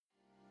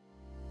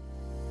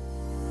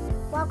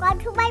Welcome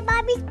to my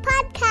mommy's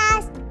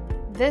podcast.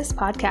 This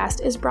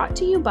podcast is brought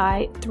to you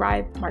by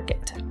Thrive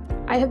Market.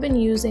 I have been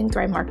using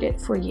Thrive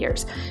Market for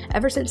years,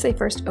 ever since they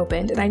first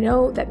opened, and I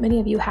know that many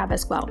of you have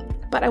as well.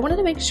 But I wanted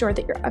to make sure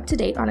that you're up to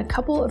date on a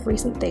couple of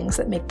recent things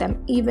that make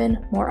them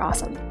even more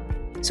awesome.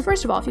 So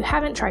first of all, if you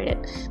haven't tried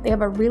it, they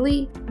have a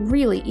really,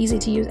 really easy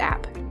to use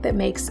app that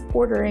makes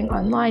ordering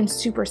online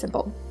super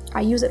simple. I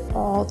use it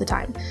all the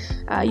time.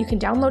 You can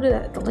download it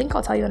at the link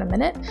I'll tell you in a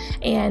minute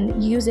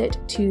and use it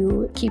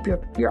to keep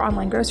your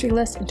online grocery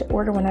list and to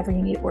order whenever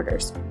you need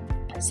orders.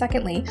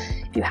 Secondly,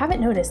 if you haven't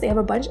noticed, they have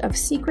a bunch of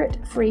secret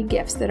free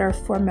gifts that are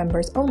for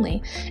members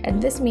only. And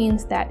this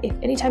means that if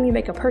anytime you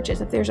make a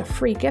purchase, if there's a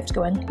free gift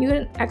going, you get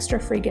an extra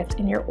free gift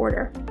in your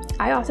order.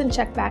 I often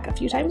check back a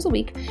few times a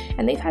week,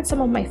 and they've had some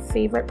of my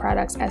favorite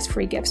products as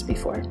free gifts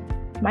before.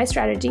 My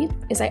strategy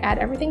is I add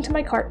everything to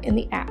my cart in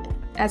the app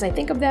as I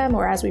think of them,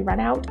 or as we run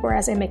out, or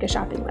as I make a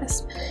shopping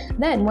list.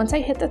 Then once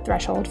I hit the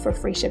threshold for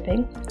free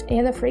shipping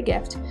and the free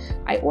gift,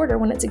 I order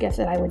when it's a gift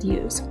that I would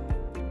use.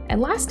 And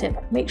last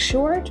tip, make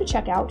sure to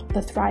check out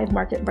the Thrive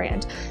Market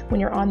brand when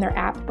you're on their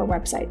app or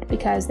website,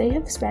 because they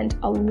have spent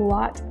a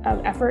lot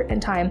of effort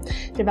and time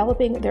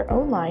developing their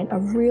own line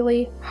of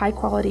really high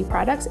quality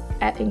products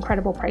at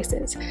incredible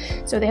prices.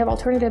 So they have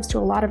alternatives to a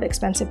lot of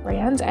expensive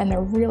brands, and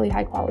they're really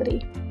high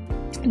quality.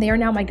 They are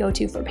now my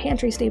go-to for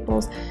pantry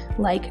staples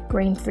like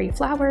grain-free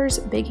flours,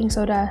 baking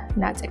soda,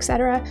 nuts,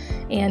 etc.,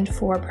 and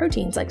for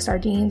proteins like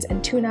sardines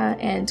and tuna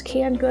and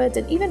canned goods,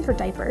 and even for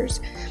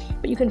diapers.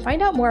 But you can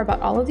find out more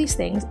about all of these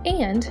things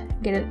and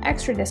get an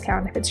extra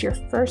discount if it's your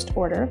first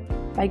order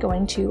by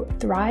going to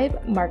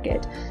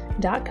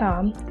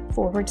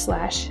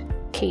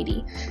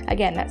thrivemarket.com/Katie.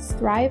 Again, that's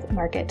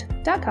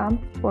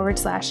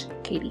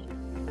thrivemarket.com/Katie.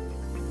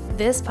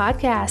 This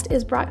podcast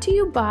is brought to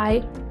you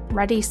by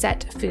Ready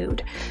Set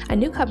Food, a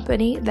new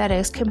company that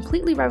is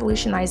completely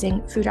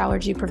revolutionizing food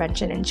allergy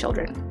prevention in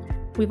children.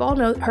 We've all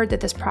heard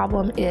that this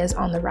problem is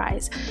on the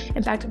rise.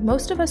 In fact,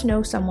 most of us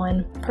know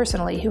someone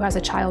personally who has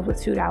a child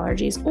with food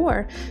allergies,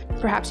 or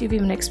perhaps you've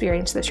even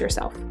experienced this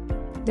yourself.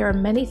 There are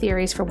many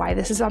theories for why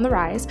this is on the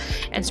rise,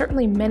 and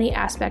certainly many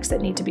aspects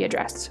that need to be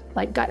addressed,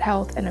 like gut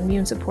health and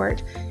immune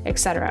support,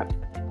 etc.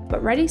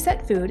 But Ready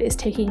Set Food is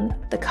taking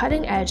the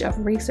cutting edge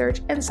of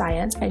research and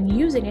science and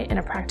using it in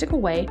a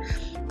practical way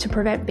to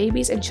prevent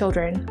babies and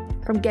children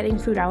from getting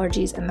food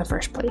allergies in the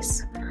first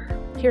place.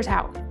 Here's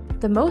how.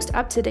 The most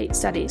up-to-date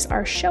studies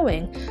are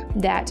showing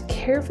that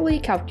carefully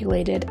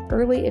calculated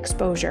early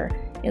exposure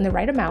in the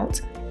right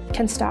amount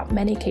can stop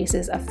many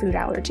cases of food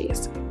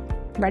allergies.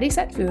 Ready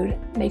Set Food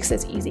makes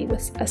this easy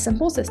with a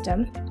simple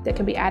system that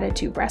can be added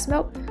to breast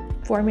milk,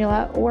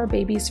 formula, or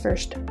baby's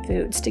first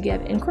foods to give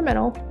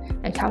incremental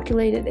and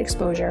calculated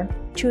exposure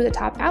to the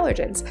top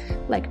allergens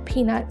like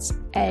peanuts,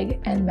 egg,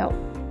 and milk.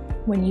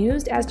 When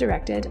used as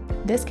directed,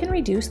 this can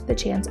reduce the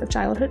chance of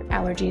childhood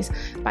allergies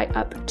by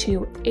up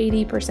to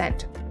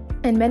 80%.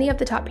 And many of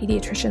the top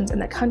pediatricians in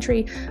the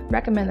country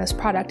recommend this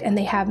product, and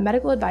they have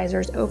medical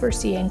advisors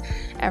overseeing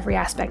every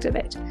aspect of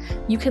it.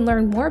 You can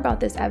learn more about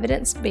this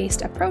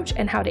evidence-based approach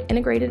and how to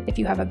integrate it if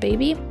you have a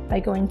baby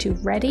by going to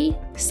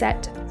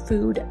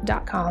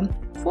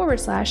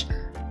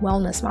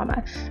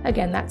readysetfood.com/wellnessmama.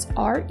 Again, that's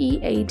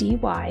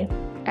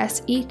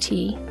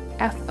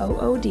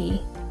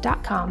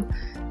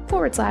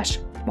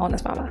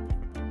readysetfood.com/wellnessmama.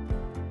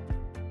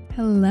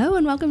 Hello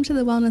and welcome to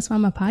the Wellness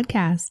Mama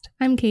podcast.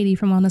 I'm Katie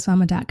from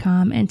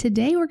wellnessmama.com, and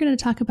today we're going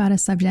to talk about a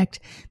subject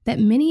that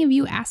many of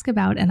you ask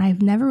about and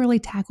I've never really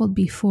tackled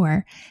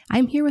before.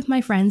 I'm here with my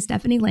friend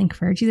Stephanie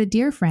Langford. She's a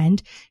dear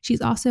friend.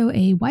 She's also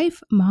a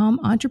wife, mom,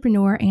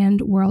 entrepreneur,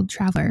 and world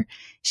traveler.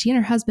 She and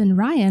her husband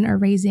Ryan are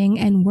raising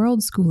and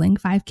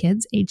worldschooling 5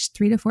 kids aged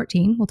 3 to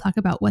 14. We'll talk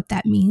about what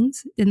that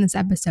means in this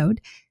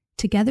episode.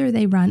 Together,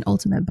 they run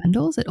Ultimate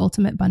Bundles at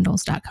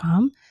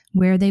ultimatebundles.com,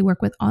 where they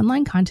work with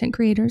online content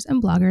creators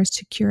and bloggers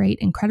to curate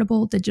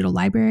incredible digital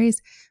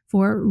libraries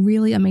for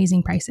really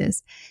amazing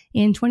prices.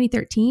 In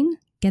 2013,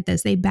 get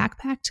this, they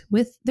backpacked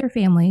with their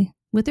family,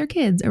 with their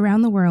kids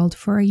around the world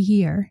for a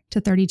year to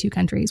 32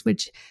 countries,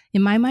 which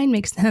in my mind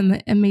makes them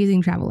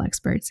amazing travel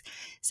experts.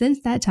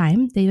 Since that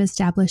time, they've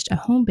established a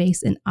home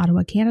base in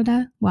Ottawa,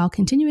 Canada, while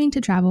continuing to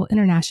travel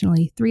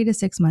internationally 3 to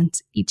 6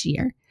 months each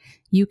year.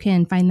 You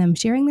can find them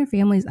sharing their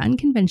family's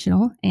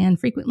unconventional and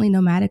frequently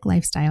nomadic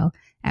lifestyle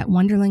at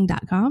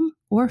wonderling.com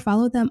or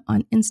follow them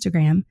on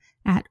Instagram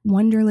at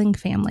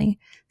wonderlingfamily.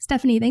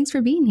 Stephanie, thanks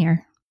for being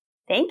here.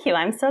 Thank you.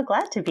 I'm so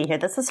glad to be here.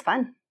 This is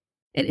fun.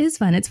 It is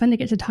fun. It's fun to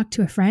get to talk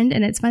to a friend,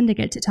 and it's fun to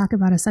get to talk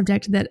about a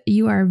subject that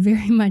you are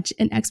very much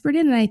an expert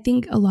in. And I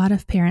think a lot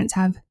of parents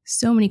have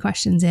so many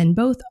questions in,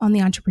 both on the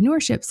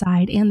entrepreneurship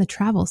side and the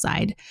travel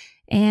side.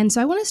 And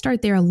so I want to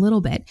start there a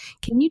little bit.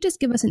 Can you just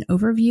give us an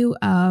overview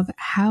of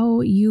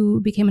how you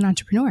became an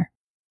entrepreneur?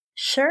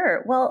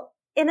 Sure. Well,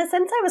 in a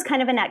sense, I was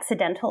kind of an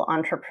accidental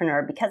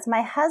entrepreneur because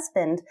my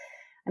husband,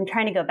 I'm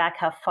trying to go back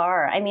how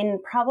far. I mean,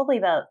 probably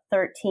about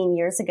 13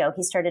 years ago,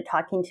 he started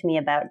talking to me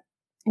about,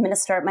 I'm going to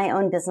start my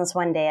own business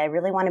one day. I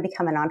really want to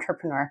become an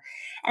entrepreneur.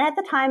 And at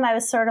the time, I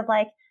was sort of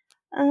like,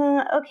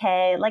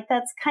 okay, like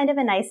that's kind of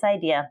a nice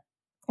idea.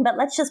 But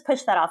let's just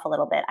push that off a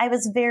little bit. I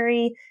was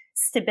very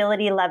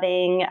stability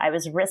loving. I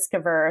was risk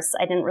averse.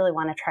 I didn't really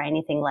want to try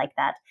anything like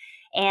that.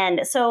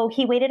 And so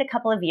he waited a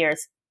couple of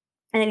years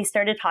and then he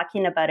started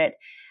talking about it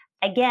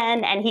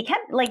again. And he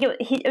kept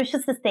it was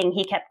just this thing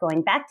he kept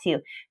going back to.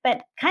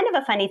 But kind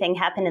of a funny thing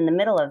happened in the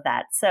middle of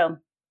that. So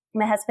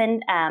my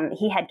husband,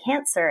 he had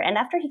cancer. And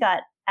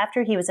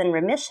after he was in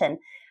remission,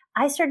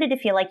 I started to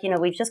feel like,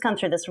 we've just gone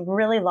through this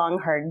really long,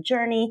 hard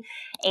journey,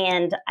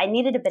 and I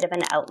needed a bit of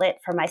an outlet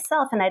for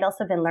myself. And I'd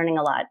also been learning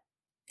a lot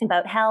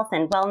about health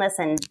and wellness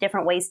and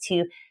different ways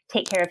to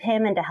take care of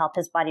him and to help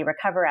his body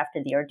recover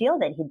after the ordeal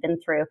that he'd been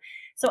through.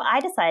 So I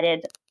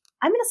decided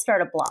I'm going to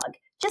start a blog.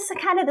 Just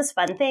kind of this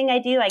fun thing I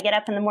do. I get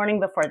up in the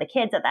morning before the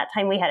kids. At that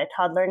time, we had a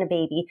toddler and a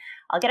baby.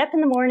 I'll get up in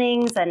the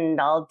mornings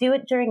and I'll do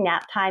it during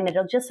nap time.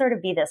 It'll just sort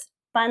of be this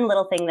fun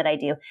little thing that I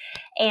do.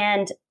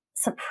 And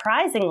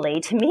surprisingly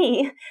to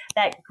me,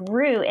 that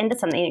grew into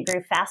something. It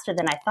grew faster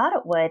than I thought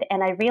it would.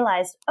 And I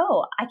realized,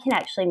 I can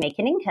actually make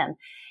an income.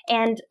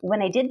 And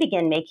when I did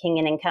begin making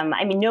an income,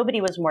 nobody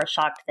was more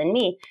shocked than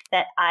me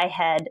that I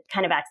had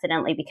kind of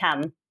accidentally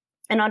become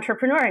an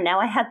entrepreneur. And now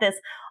I had this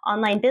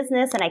online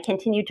business and I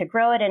continued to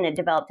grow it and it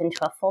developed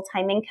into a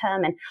full-time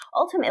income. And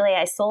ultimately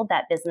I sold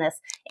that business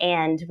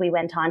and we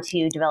went on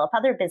to develop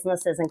other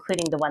businesses,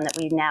 including the one that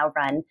we now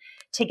run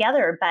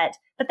together. But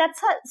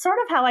that's sort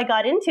of how I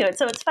got into it.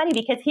 So it's funny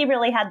because he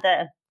really had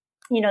that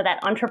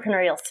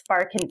entrepreneurial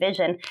spark and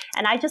vision.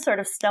 And I just sort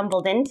of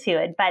stumbled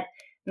into it. But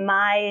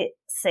my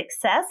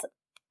success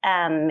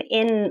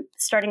in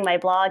starting my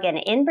blog and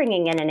in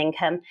bringing in an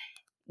income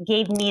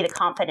gave me the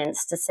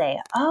confidence to say,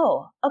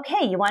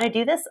 okay, you want to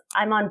do this?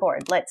 I'm on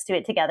board. Let's do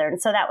it together.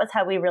 And so that was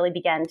how we really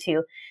began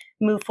to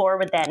move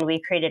forward. Then we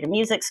created a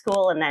music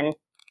school and then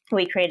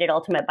we created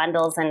Ultimate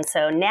Bundles. And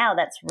so now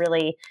that's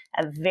really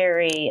a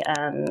very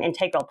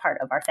integral part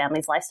of our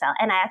family's lifestyle.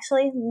 And I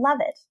actually love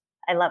it.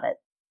 I love it.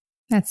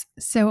 That's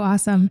so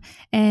awesome.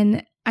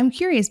 And I'm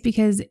curious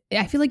because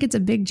I feel like it's a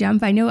big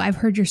jump. I know I've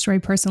heard your story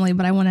personally,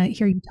 but I want to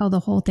hear you tell the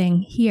whole thing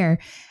here.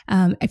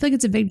 I feel like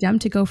it's a big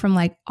jump to go from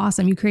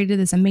awesome, you created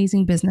this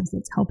amazing business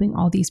that's helping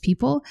all these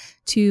people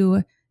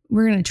to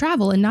we're going to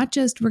travel, and not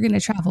just we're going to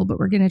travel, but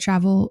we're going to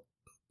travel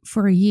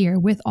for a year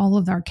with all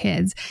of our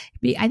kids.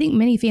 I think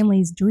many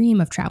families dream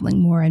of traveling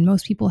more, and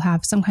most people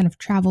have some kind of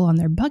travel on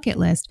their bucket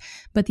list.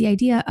 But the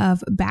idea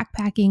of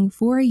backpacking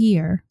for a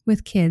year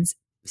with kids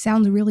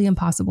sounds really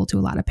impossible to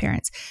a lot of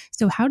parents.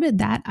 So how did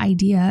that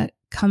idea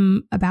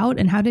come about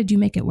and how did you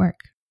make it work?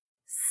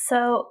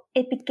 So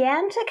it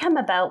began to come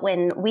about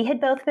when we had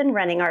both been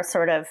running our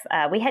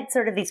we had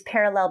these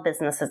parallel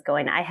businesses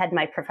going. I had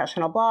my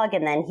professional blog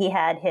and then he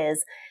had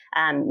his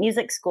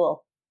music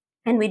school.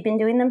 And we'd been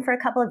doing them for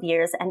a couple of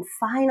years. And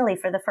finally,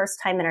 for the first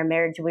time in our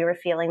marriage, we were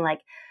feeling like,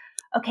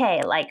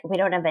 okay, we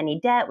don't have any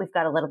debt. We've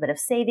got a little bit of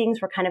savings.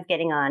 We're kind of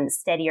getting on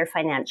steadier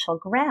financial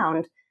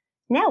ground.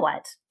 Now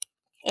what?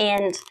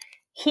 And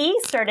he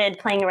started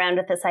playing around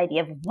with this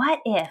idea of what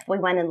if we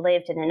went and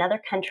lived in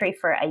another country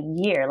for a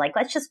year?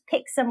 Let's just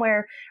pick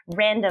somewhere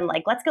random.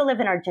 Let's go live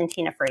in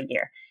Argentina for a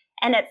year.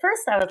 And at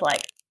first I was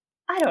like,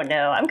 I don't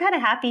know. I'm kind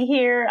of happy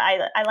here.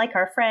 I like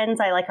our friends.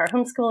 I like our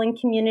homeschooling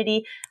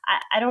community.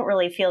 I don't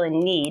really feel a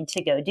need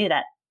to go do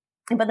that.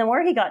 But the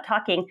more he got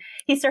talking,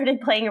 he started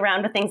playing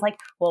around with things like,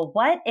 well,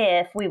 what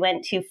if we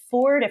went to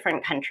 4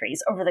 different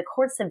countries over the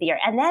course of the year?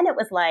 And then it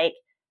was like,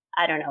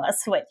 I don't know, a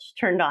switch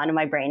turned on in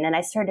my brain and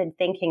I started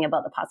thinking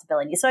about the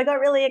possibilities. So I got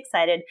really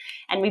excited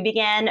and we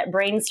began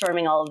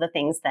brainstorming all of the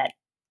things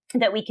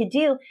that we could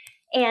do.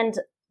 And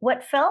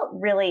what felt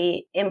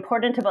really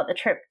important about the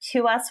trip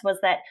to us was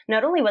that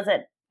not only was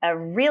it a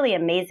really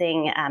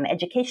amazing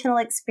educational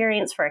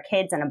experience for our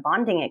kids and a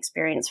bonding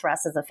experience for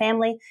us as a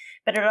family,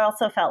 but it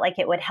also felt like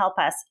it would help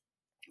us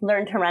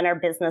learn to run our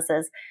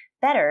businesses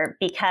better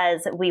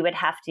because we would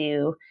have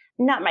to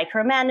not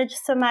micromanage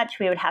so much.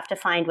 We would have to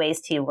find ways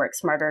to work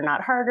smarter,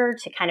 not harder,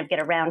 to kind of get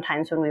around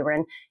times when we were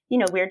in,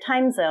 weird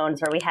time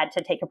zones or we had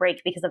to take a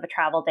break because of a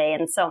travel day.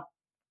 And so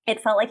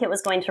it felt like it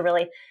was going to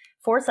really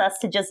force us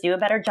to just do a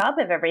better job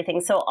of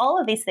everything. So all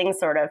of these things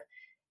sort of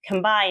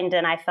combined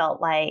and I felt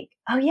like,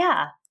 oh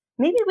yeah,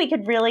 maybe we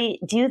could really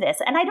do this.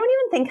 And I don't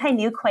even think I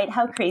knew quite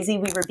how crazy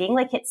we were being.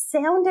 It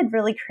sounded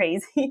really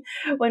crazy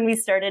when we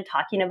started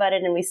talking about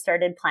it and we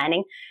started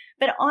planning.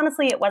 But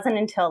honestly, it wasn't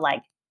until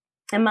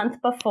a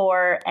month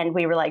before and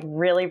we were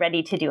really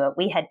ready to do it.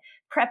 We had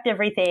prepped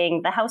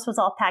everything. The house was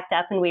all packed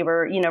up and we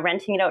were,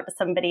 renting it out to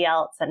somebody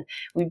else and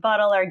we bought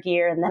all our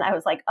gear. And then I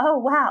was like, oh,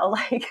 wow,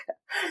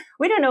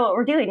 we don't know what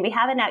we're doing. We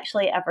haven't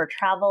actually ever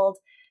traveled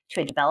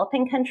to a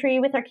developing country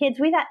with our kids.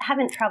 We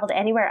haven't traveled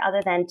anywhere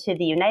other than to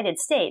the United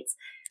States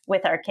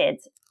with our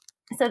kids.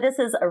 So this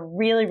is a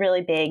really,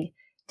 really big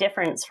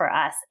difference for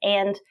us.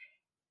 And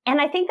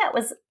I think that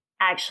was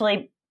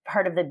actually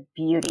part of the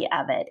beauty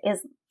of it is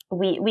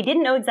we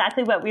didn't know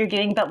exactly what we were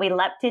doing, but we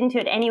leapt into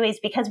it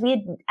anyways, because we had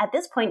at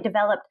this point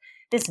developed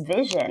this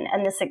vision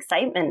and this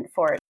excitement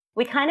for it.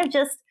 We kind of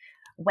just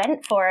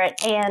went for it.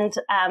 And,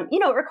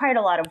 it required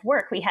a lot of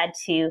work. We had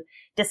to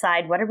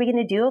decide, what are we going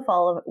to do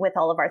with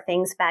all of our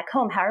things back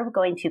home? How are we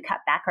going to cut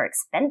back our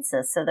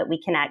expenses so that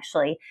we can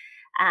actually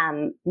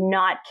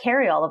not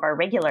carry all of our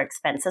regular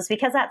expenses?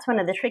 Because that's one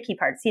of the tricky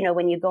parts.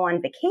 When you go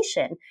on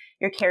vacation,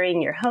 you're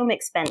carrying your home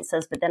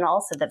expenses, but then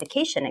also the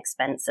vacation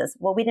expenses.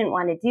 Well, we didn't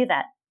want to do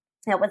that.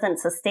 It wasn't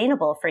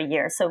sustainable for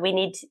years. So we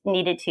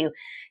needed to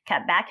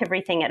cut back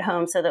everything at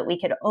home so that we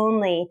could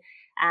only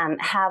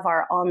have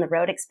our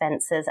on-the-road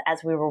expenses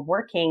as we were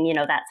working.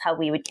 That's how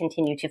we would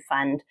continue to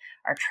fund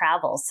our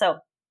travel. So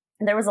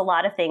there was a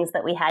lot of things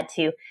that we had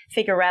to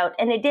figure out.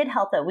 And it did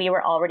help that we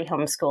were already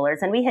homeschoolers,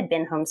 and we had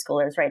been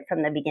homeschoolers right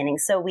from the beginning.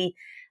 So we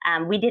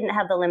didn't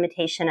have the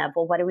limitation of,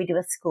 well, what do we do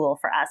with school?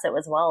 For us, it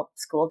was, well,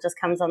 school just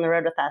comes on the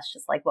road with us,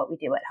 just like what we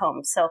do at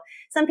home. So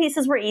some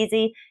pieces were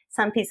easy,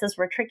 some pieces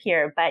were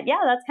trickier. But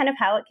yeah, that's kind of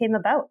how it came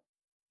about.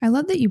 I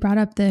love that you brought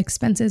up the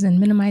expenses and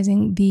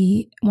minimizing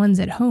the ones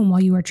at home while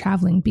you were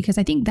traveling, because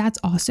I think that's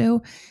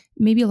also,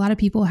 maybe a lot of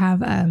people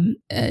have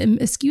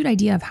a skewed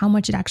idea of how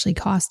much it actually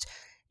costs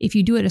if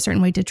you do it a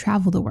certain way to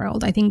travel the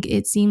world. I think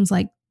it seems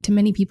like to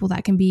many people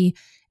that can be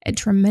a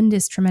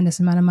tremendous, tremendous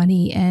amount of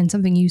money and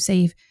something you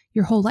save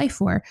your whole life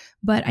for.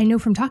 But I know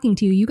from talking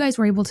to you, you guys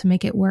were able to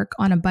make it work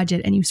on a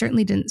budget, and you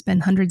certainly didn't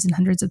spend hundreds and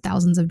hundreds of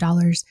thousands of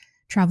dollars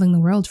traveling the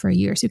world for a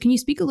year. So can you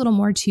speak a little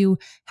more to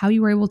how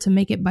you were able to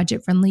make it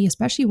budget friendly,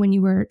 especially when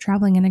you were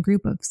traveling in a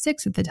group of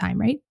 6 at the time,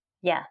 right?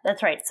 Yeah,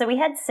 that's right. So we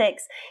had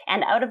 6,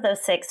 and out of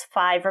those 6,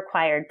 5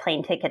 required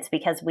plane tickets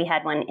because we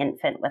had one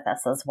infant with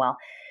us as well.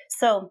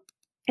 So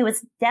it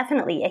was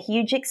definitely a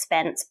huge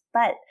expense,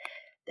 but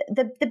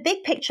the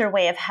big picture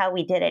way of how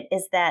we did it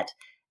is that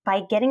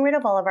by getting rid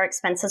of all of our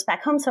expenses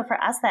back home. So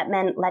for us, that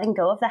meant letting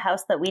go of the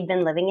house that we'd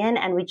been living in,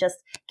 and we just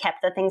kept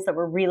the things that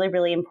were really,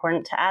 really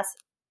important to us.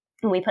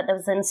 And we put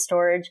those in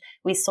storage.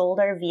 We sold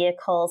our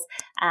vehicles.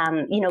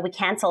 We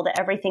canceled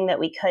everything that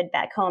we could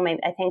back home.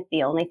 I think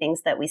the only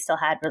things that we still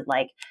had were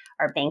like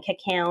our bank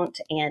account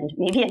and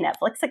maybe a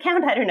Netflix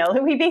account. I don't know.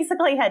 We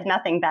basically had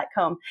nothing back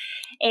home.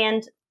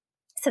 And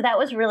so that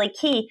was really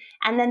key.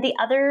 And then the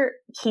other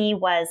key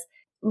was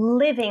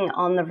living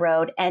on the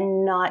road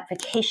and not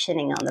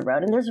vacationing on the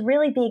road. And there's a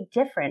really big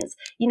difference.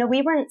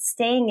 We weren't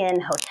staying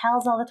in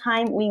hotels all the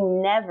time. We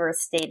never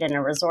stayed in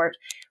a resort.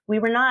 We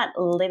were not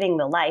living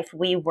the life.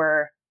 We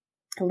were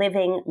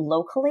living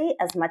locally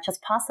as much as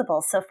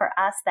possible. So for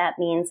us, that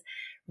means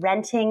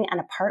renting an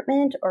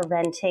apartment or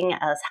renting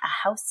a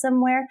house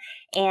somewhere.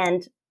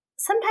 And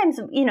sometimes,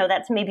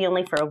 that's maybe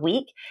only for a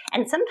week.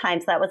 And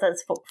sometimes that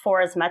was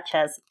for as much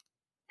as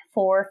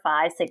 4,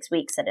 5, 6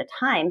 weeks at a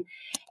time.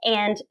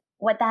 And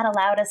what that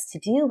allowed us to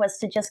do was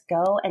to just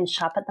go and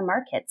shop at the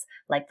markets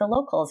like the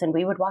locals. And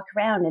we would walk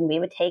around and we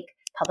would take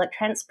public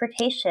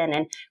transportation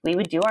and we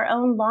would do our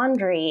own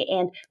laundry.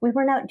 And we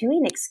were not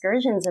doing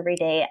excursions every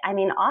day. I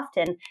mean,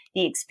 often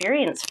the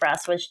experience for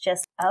us was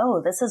just,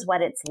 oh, this is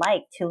what it's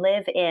like to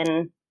live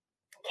in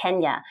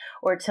Kenya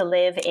or to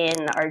live in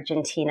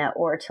Argentina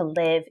or to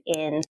live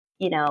in,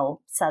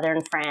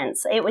 southern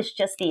France. It was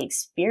just the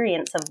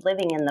experience of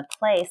living in the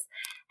place.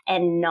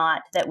 And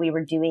not that we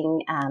were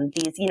doing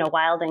these,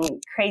 wild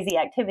and crazy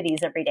activities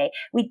every day.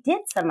 We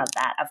did some of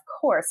that, of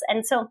course.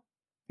 And so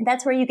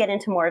that's where you get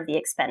into more of the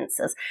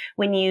expenses.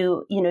 When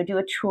you do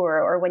a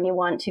tour or when you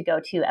want to go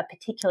to a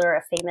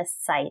famous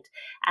site,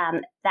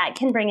 that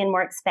can bring in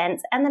more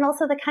expense. And then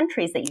also the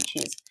countries that you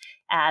choose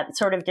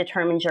sort of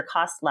determines your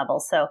cost level.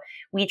 So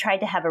we tried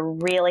to have a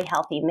really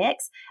healthy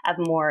mix of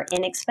more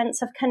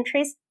inexpensive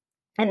countries,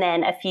 and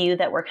then a few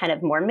that were kind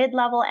of more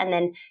mid-level, and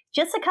then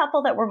just a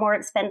couple that were more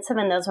expensive.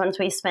 And those ones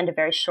we spent a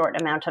very short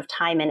amount of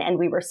time in, and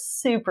we were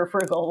super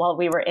frugal while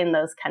we were in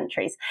those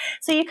countries.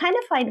 So you kind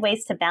of find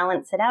ways to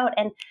balance it out.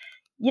 And,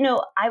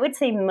 I would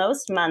say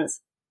most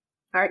months,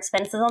 our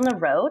expenses on the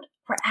road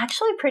were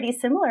actually pretty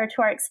similar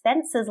to our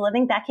expenses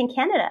living back in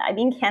Canada. I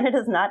mean,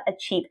 Canada's not a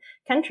cheap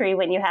country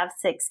when you have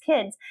 6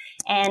 kids.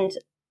 And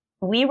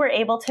we were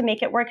able to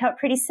make it work out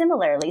pretty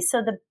similarly.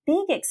 So the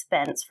big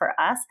expense for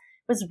us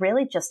was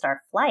really just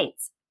our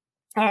flights.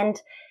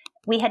 And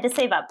we had to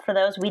save up for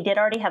those. We did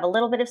already have a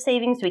little bit of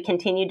savings. We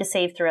continued to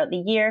save throughout the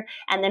year.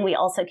 And then we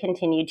also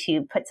continued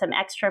to put some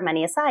extra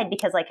money aside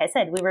because, like I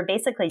said, we were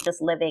basically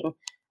just living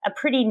a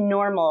pretty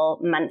normal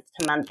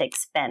month-to-month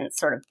expense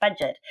sort of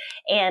budget.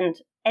 And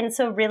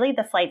so really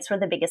the flights were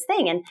the biggest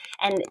thing.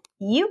 And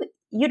you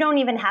don't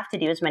even have to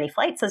do as many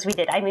flights as we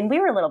did. I mean, we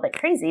were a little bit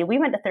crazy. We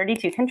went to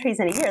 32 countries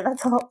in a year.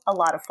 That's a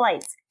lot of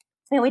flights.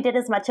 And we did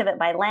as much of it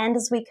by land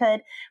as we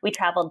could. We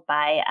traveled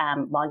by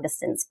long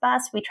distance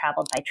bus. We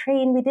traveled by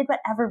train. We did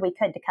whatever we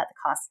could to cut the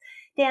costs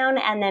down.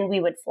 And then we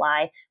would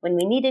fly when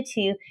we needed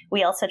to.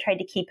 We also tried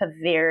to keep a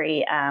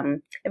very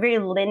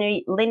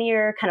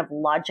linear kind of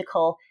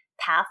logical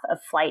path of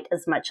flight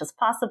as much as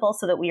possible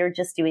so that we were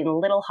just doing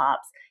little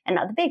hops and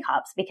not the big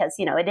hops because,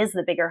 it is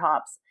the bigger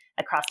hops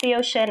across the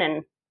ocean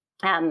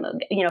and,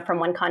 from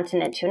one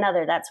continent to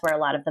another. That's where a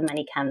lot of the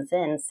money comes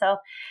in. So,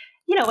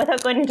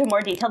 without going into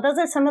more detail, those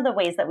are some of the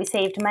ways that we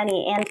saved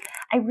money. And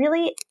I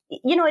really,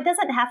 it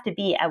doesn't have to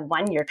be a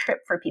 1-year trip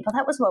for people.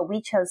 That was what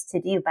we chose to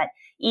do. But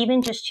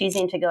even just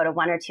choosing to go to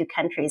 1 or 2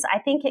 countries, I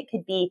think it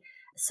could be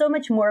so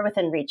much more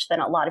within reach than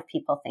a lot of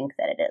people think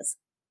that it is.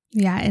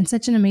 Yeah, and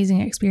such an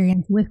amazing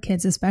experience with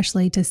kids,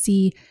 especially to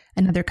see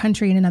another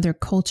country and another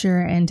culture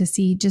and to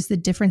see just the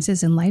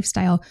differences in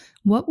lifestyle.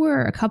 What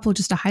were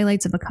just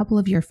highlights of a couple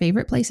of your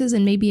favorite places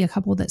and maybe a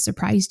couple that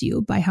surprised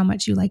you by how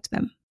much you liked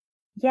them?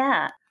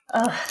 Yeah.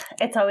 Oh,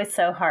 it's always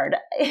so hard.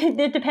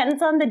 It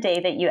depends on the day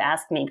that you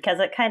ask me because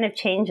it kind of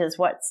changes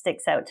what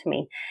sticks out to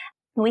me.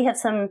 We have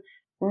some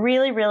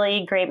really,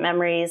 really great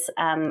memories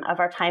of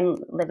our time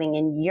living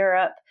in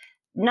Europe.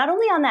 Not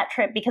only on that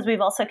trip, because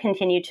we've also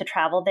continued to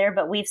travel there,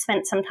 but we've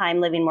spent some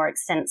time living more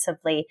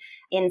extensively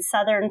in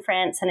southern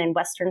France and in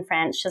western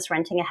France, just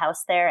renting a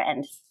house there.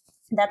 And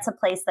that's a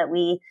place that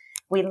we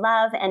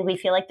love, and we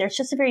feel like there's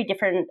just a very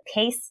different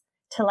pace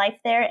to life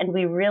there, and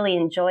we really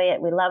enjoy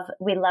it. We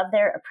love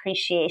their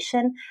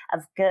appreciation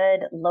of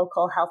good,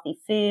 local, healthy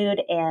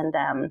food, and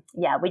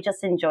we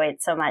just enjoy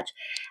it so much.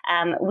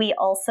 We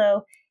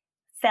also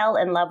fell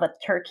in love with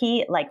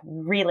Turkey, like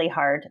really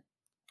hard.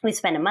 We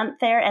spent a month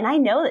there, and I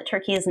know that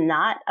Turkey is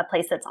not a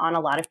place that's on a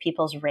lot of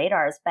people's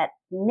radars, but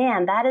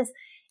man, that is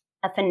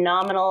a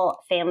phenomenal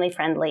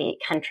family-friendly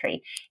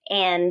country.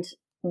 And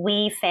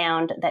we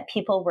found that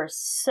people were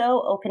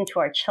so open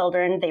to our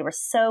children. They were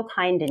so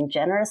kind and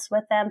generous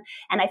with them.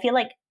 And I feel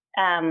like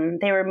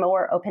they were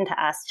more open to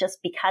us just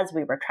because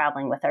we were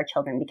traveling with our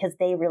children, because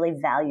they really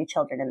value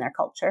children in their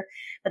culture.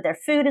 But their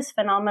food is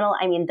phenomenal.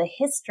 I mean, the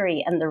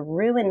history and the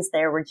ruins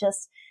there were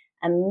just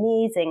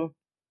amazing.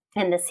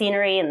 And the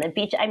scenery and the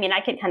beach. I mean,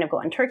 I could kind of go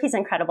on. Turkey's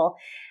incredible.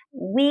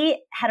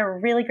 We had a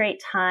really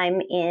great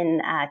time in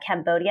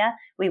Cambodia.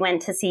 We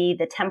went to see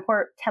the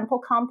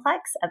temple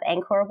complex of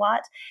Angkor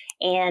Wat,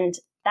 and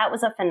that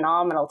was a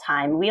phenomenal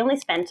time. We only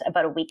spent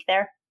about a week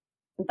there,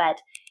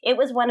 but it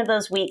was one of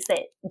those weeks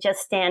that just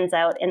stands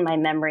out in my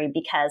memory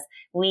because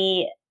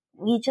we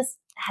just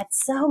had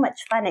so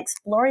much fun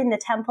exploring the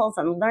temples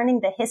and learning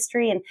the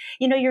history. And,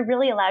 you're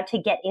really allowed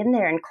to get in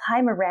there and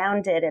climb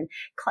around it. And,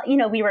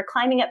 we were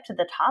climbing up to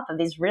the top of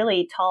these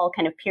really tall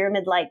kind of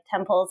pyramid-like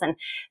temples. And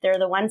they're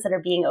the ones that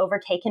are being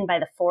overtaken by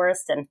the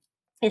forest. And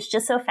it's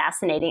just so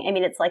fascinating. I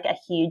mean, it's like a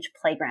huge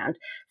playground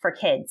for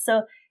kids.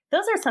 So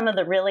those are some of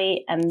the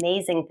really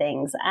amazing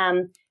things.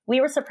 We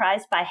were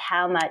surprised by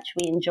how much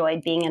we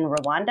enjoyed being in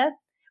Rwanda.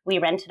 We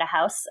rented a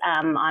house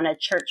on a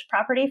church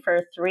property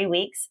for 3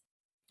 weeks.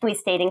 We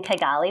stayed in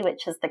Kigali,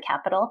 which is the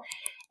capital.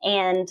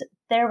 And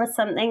there was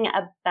something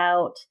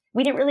about,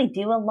 we didn't really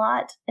do a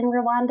lot in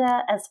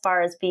Rwanda as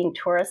far as being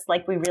tourists.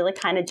 Like we really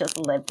kind of just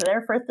lived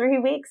there for 3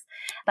 weeks.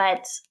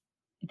 But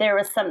there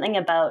was something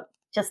about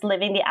just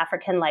living the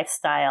African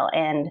lifestyle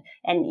and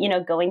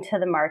going to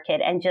the market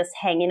and just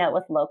hanging out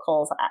with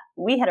locals.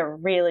 We had a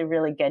really,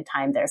 really good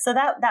time there. So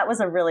that was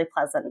a really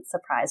pleasant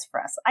surprise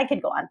for us. I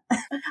could go on.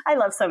 I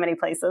love so many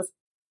places.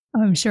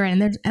 Oh, I'm sure. And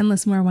there's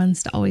endless more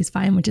ones to always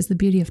find, which is the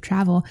beauty of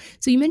travel.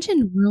 So you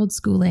mentioned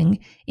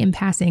Worldschooling in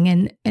passing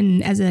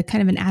and as a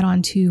kind of an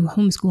add-on to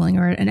homeschooling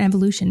or an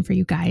evolution for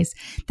you guys.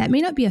 That may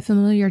not be a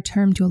familiar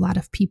term to a lot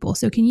of people.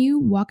 So can you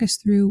walk us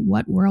through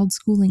what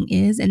Worldschooling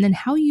is and then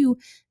how you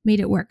made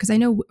it work? Because I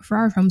know for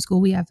our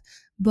homeschool, we have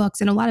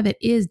books and a lot of it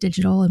is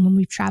digital. And when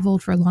we've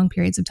traveled for long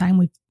periods of time,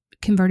 we've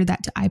converted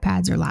that to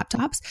iPads or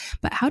laptops.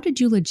 But how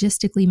did you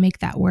logistically make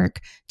that work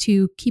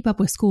to keep up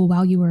with school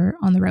while you were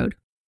on the road?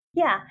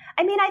 Yeah.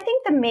 I mean, I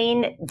think the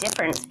main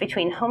difference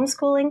between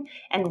homeschooling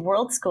and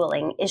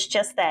worldschooling is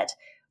just that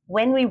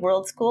when we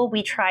worldschool,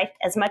 we try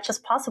as much as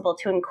possible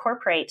to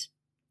incorporate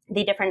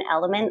the different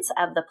elements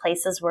of the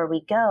places where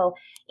we go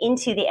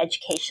into the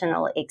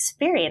educational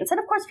experience. And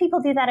of course, people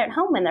do that at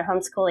home when they're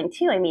homeschooling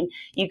too. I mean,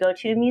 you go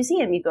to a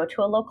museum, you go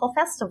to a local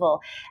festival,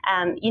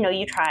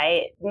 you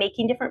try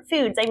making different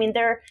foods. I mean,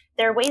 there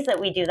are ways that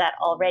we do that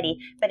already.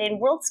 But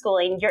in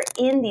worldschooling, you're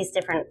in these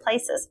different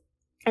places.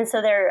 And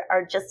so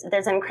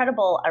there's an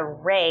incredible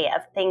array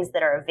of things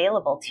that are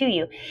available to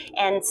you.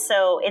 And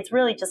so it's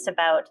really just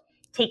about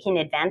taking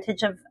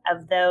advantage of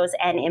those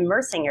and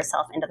immersing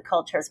yourself into the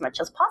culture as much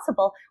as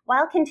possible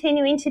while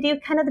continuing to do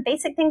kind of the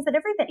basic things that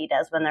everybody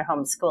does when they're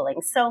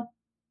homeschooling. So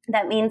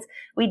that means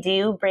we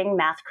do bring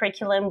math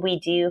curriculum. We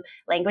do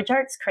language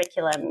arts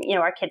curriculum.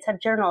 Our kids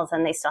have journals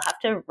and they still have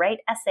to write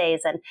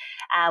essays. And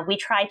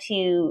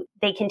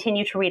they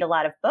continue to read a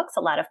lot of books,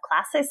 a lot of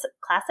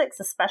classics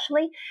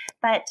especially.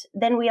 But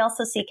then we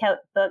also seek out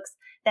books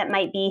that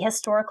might be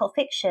historical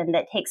fiction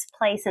that takes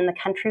place in the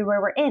country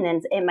where we're in.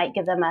 And it might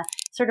give them a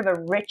sort of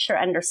a richer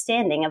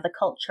understanding of the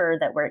culture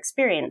that we're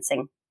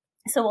experiencing.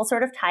 So we'll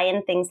sort of tie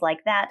in things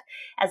like that,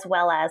 as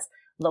well as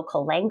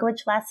local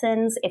language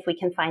lessons, if we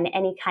can find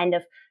any kind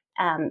of,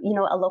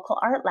 a local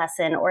art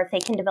lesson, or if they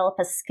can develop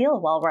a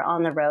skill while we're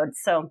on the road.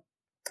 So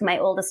my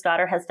oldest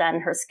daughter has done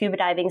her scuba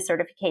diving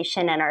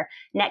certification, and our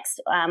next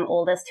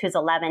oldest, who's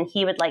 11,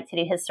 he would like to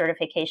do his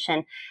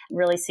certification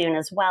really soon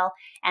as well.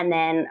 And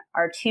then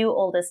our 2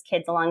 oldest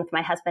kids, along with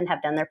my husband,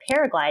 have done their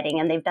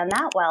paragliding, and they've done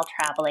that while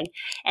traveling.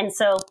 And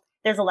so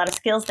there's a lot of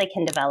skills they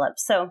can develop.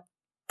 So,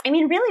 I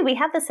mean, really, we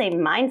have the same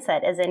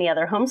mindset as any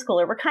other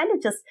homeschooler. We're kind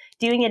of just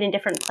doing it in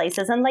different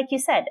places. And like you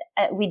said,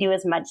 we do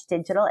as much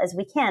digital as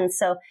we can.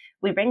 So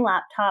we bring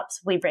laptops,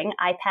 we bring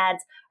iPads.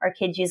 Our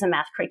kids use a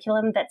math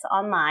curriculum that's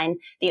online.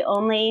 The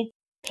only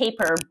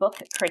paper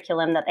book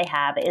curriculum that they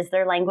have is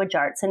their language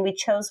arts. And we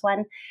chose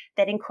one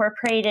that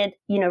incorporated,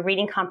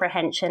 reading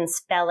comprehension,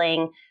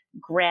 spelling,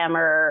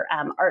 grammar,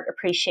 art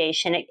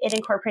appreciation. It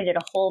incorporated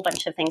a whole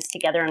bunch of things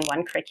together in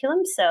one curriculum.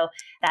 So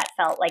that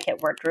felt like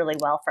it worked really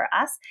well for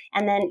us.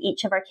 And then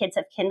each of our kids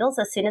have Kindles.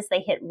 As soon as they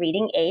hit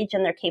reading age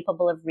and they're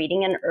capable of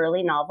reading an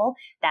early novel,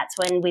 that's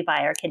when we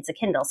buy our kids a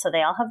Kindle. So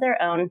they all have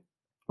their own.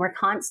 We're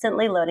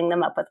constantly loading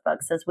them up with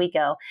books as we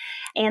go.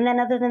 And then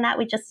other than that,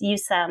 we just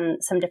use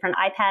some different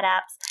iPad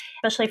apps,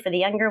 especially for the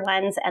younger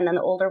ones. And then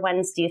the older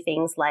ones do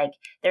things like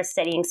they're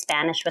studying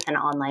Spanish with an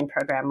online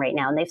program right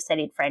now, and they've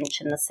studied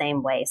French in the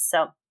same way.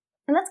 So,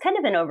 and that's kind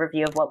of an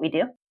overview of what we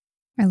do.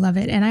 I love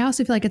it. And I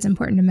also feel like it's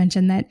important to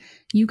mention that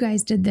you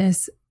guys did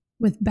this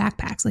with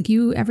backpacks. Like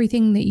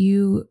everything that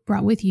you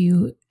brought with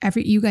you,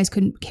 you guys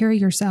couldn't carry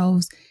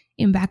yourselves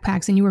in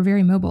backpacks, and you were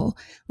very mobile.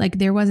 Like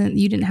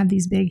you didn't have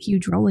these big,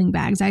 huge rolling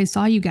bags. I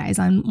saw you guys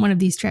on one of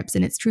these trips,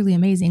 and it's truly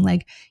amazing.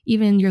 Like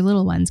even your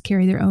little ones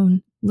carry their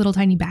own little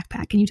tiny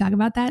backpack. Can you talk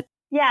about that?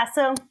 Yeah.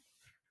 So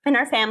in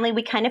our family,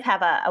 we kind of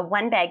have a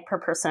one bag per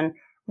person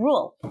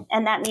rule.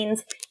 And that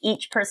means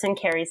each person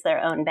carries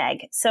their own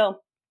bag.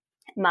 So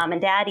mom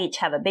and dad each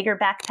have a bigger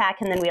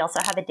backpack, and then we also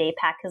have a day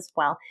pack as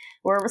well.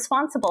 We're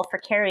responsible for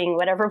carrying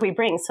whatever we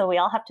bring. So we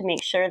all have to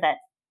make sure that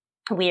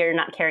we are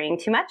not carrying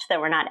too much,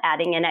 that we're not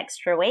adding in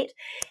extra weight.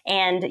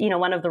 And,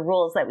 one of the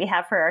rules that we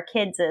have for our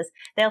kids is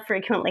they'll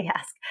frequently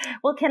ask,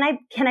 well, can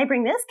I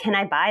bring this? Can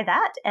I buy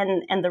that?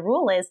 And the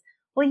rule is,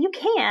 well, you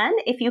can,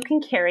 if you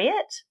can carry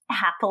it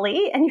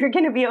happily, and you're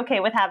going to be okay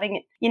with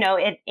having,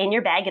 it in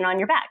your bag and on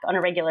your back on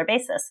a regular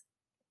basis.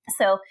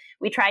 So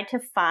we tried to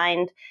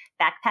find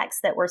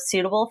backpacks that were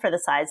suitable for the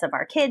size of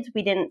our kids.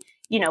 We didn't,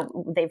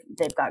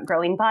 they've got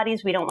growing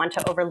bodies. We don't want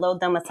to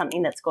overload them with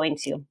something that's going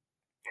to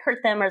hurt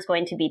them or is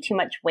going to be too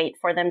much weight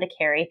for them to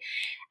carry.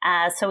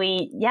 So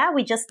we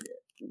just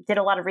did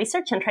a lot of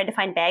research and tried to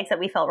find bags that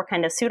we felt were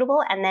kind of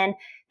suitable. And then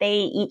they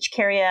each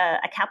carry a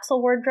capsule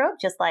wardrobe,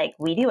 just like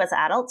we do as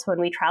adults. When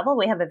we travel,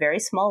 we have a very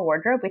small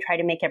wardrobe. We try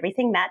to make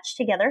everything match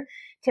together.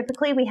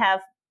 Typically, we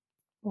have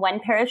one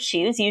pair of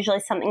shoes, usually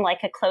something like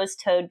a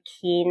closed-toed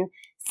Keen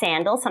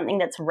sandal, something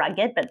that's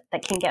rugged, but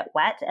that can get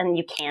wet, and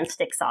you can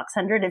stick socks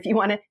under it if you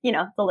want to,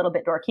 it's a little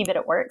bit dorky, but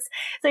it works.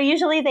 So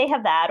usually they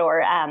have that,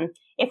 or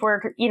if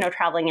we're,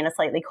 traveling in a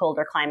slightly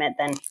colder climate,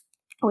 then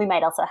we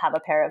might also have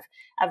a pair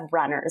of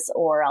runners,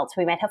 or else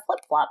we might have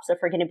flip-flops if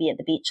we're going to be at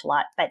the beach a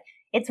lot. But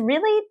it's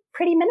really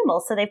pretty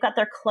minimal. So they've got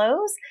their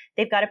clothes,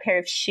 they've got a pair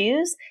of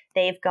shoes,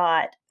 they've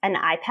got an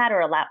iPad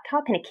or a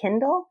laptop and a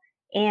Kindle.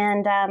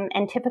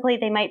 And typically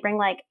they might bring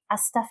like a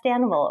stuffed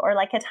animal or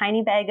like a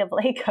tiny bag of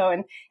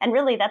Lego. And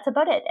really that's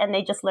about it. And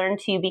they just learn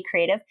to be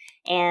creative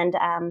and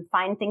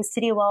find things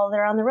to do while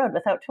they're on the road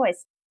without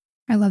toys.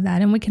 I love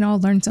that. And we can all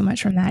learn so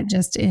much from that,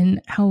 just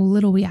in how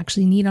little we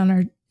actually need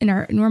in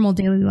our normal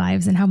daily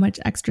lives and how much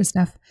extra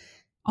stuff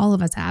all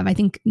of us have. I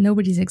think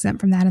nobody's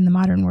exempt from that in the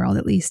modern world,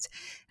 at least.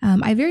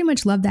 I very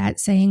much love that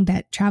saying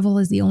that travel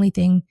is the only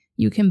thing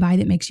you can buy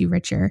that makes you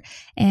richer.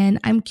 And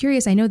I'm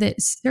curious, I know that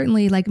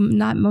certainly like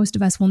not most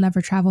of us will never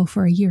travel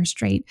for a year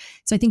straight.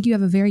 So I think you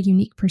have a very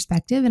unique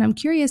perspective. And I'm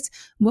curious,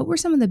 what were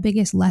some of the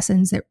biggest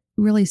lessons that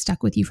really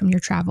stuck with you from your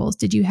travels?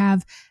 Did you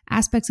have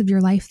aspects of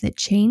your life that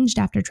changed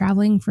after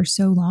traveling for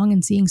so long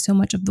and seeing so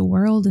much of the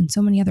world and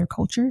so many other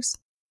cultures?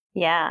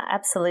 Yeah,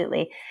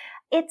 absolutely.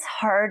 It's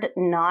hard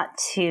not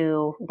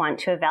to want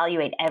to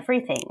evaluate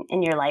everything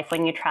in your life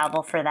when you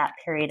travel for that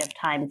period of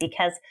time,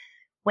 because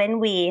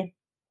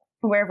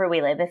wherever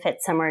we live, if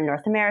it's somewhere in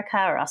North America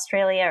or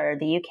Australia or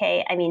the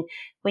UK, I mean,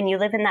 when you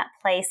live in that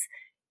place,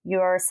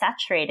 you're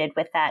saturated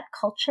with that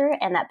culture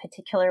and that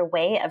particular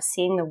way of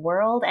seeing the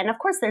world. And of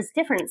course, there's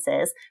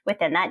differences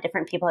within that.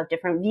 Different people have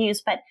different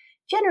views, but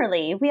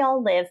generally, we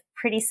all live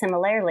pretty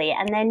similarly.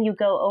 And then you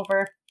go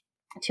over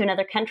to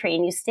another country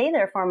and you stay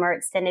there for a more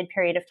extended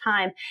period of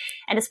time.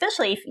 And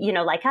especially if,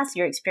 like us,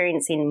 you're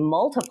experiencing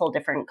multiple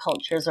different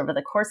cultures over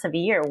the course of a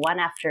year, one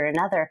after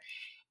another.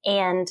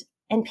 And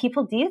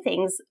people do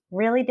things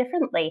really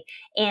differently.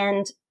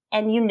 And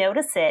you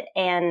notice it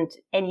and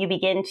you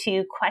begin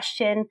to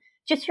question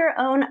just your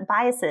own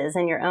biases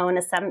and your own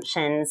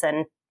assumptions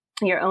and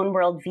your own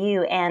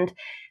worldview. And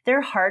there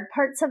are hard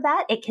parts of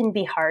that. It can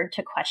be hard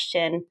to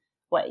question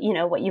what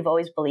you've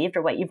always believed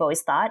or what you've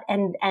always thought,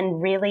 and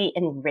really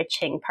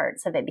enriching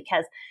parts of it,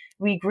 because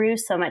we grew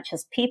so much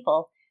as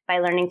people by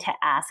learning to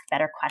ask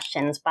better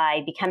questions,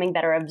 by becoming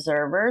better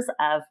observers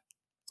of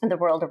the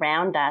world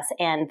around us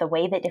and the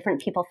way that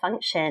different people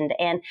functioned,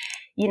 and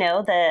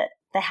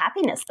the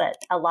happiness that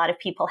a lot of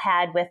people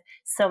had with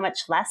so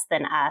much less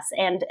than us,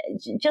 and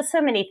just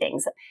so many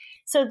things.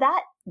 So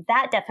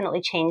that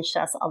definitely changed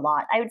us a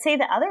lot. I would say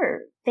the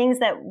other things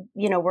that,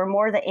 were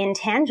more the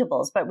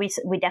intangibles, but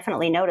we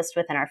definitely noticed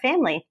within our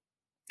family,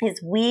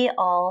 is we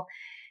all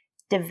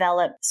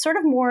develop sort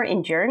of more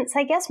endurance,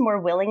 I guess,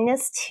 more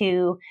willingness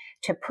to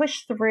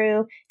push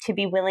through, to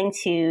be willing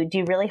to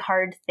do really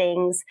hard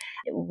things.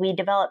 We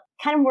develop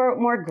kind of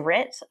more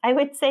grit, I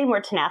would say,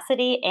 more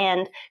tenacity.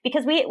 And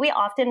because we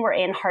often were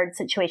in hard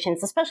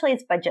situations, especially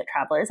as budget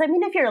travelers. I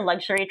mean, if you're a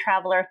luxury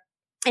traveler,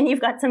 and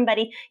you've got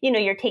somebody,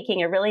 you're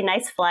taking a really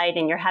nice flight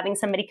and you're having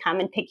somebody come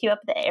and pick you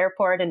up at the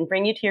airport and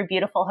bring you to your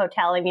beautiful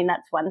hotel. I mean,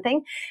 that's one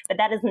thing, but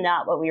that is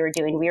not what we were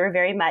doing. We were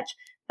very much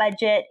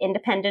budget,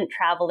 independent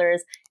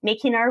travelers,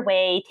 making our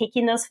way,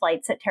 taking those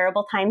flights at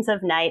terrible times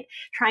of night,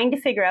 trying to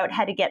figure out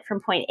how to get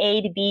from point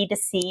A to B to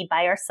C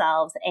by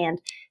ourselves. And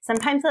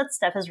sometimes that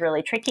stuff is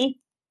really tricky.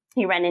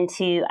 You run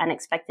into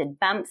unexpected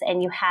bumps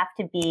and you have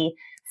to be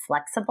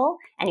flexible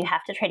and you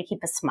have to try to keep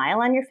a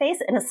smile on your face.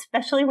 And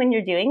especially when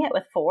you're doing it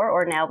with 4,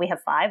 or now we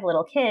have 5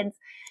 little kids,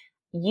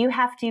 you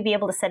have to be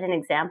able to set an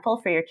example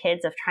for your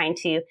kids of trying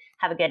to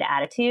have a good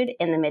attitude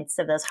in the midst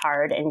of those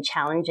hard and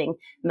challenging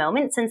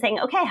moments and saying,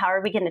 okay, how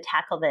are we going to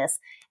tackle this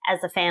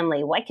as a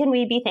family? What can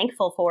we be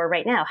thankful for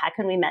right now? How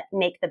can we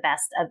make the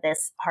best of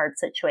this hard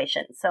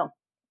situation? So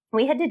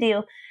we had to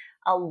do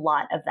a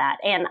lot of that.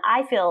 And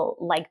I feel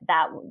like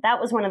that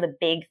was one of the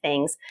big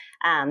things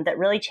that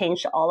really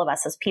changed all of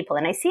us as people.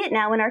 And I see it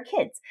now in our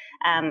kids.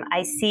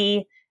 I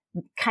see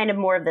kind of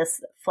more of this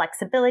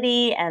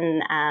flexibility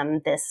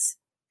and this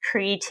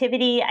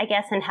creativity, I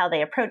guess, in how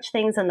they approach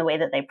things and the way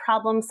that they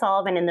problem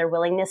solve and in their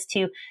willingness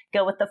to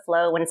go with the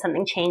flow when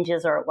something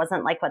changes or it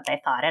wasn't like what they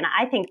thought. And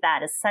I think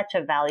that is such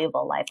a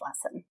valuable life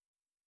lesson.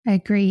 I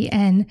agree.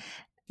 And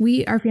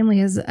our family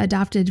has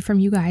adopted from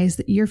you guys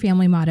your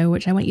family motto,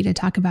 which I want you to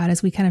talk about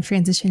as we kind of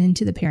transition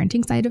into the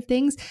parenting side of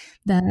things.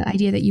 The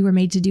idea that you were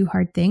made to do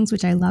hard things,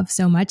 which I love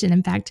so much. And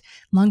in fact,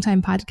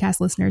 longtime podcast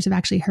listeners have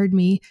actually heard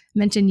me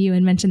mention you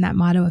and mention that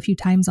motto a few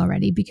times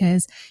already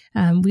because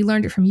we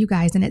learned it from you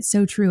guys. And it's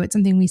so true. It's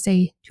something we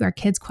say to our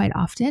kids quite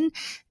often.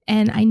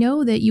 And I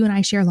know that you and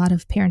I share a lot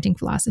of parenting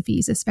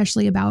philosophies,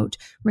 especially about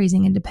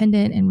raising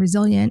independent and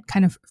resilient,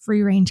 kind of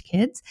free-range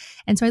kids.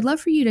 And so I'd love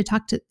for you to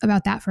talk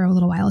about that for a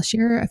little while,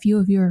 share a few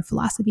of your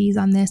philosophies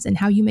on this and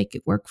how you make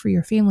it work for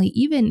your family,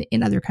 even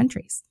in other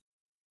countries.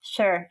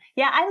 Sure.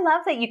 Yeah, I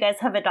love that you guys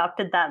have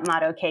adopted that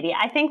motto, Katie.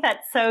 I think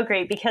that's so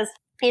great because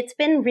it's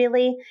been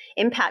really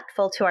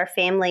impactful to our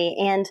family.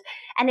 And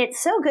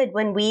it's so good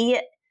when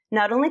we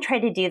not only try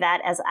to do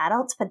that as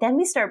adults, but then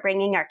we start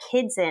bringing our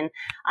kids in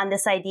on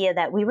this idea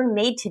that we were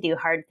made to do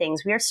hard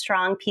things. We are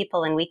strong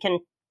people and we can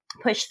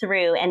push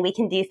through and we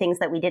can do things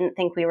that we didn't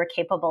think we were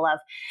capable of.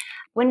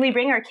 When we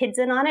bring our kids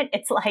in on it,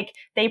 it's like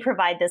they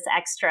provide this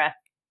extra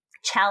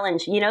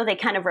challenge. They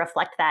kind of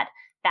reflect that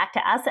back to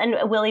us. And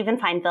we'll even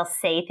find they'll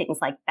say things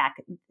like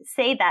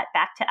say that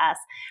back to us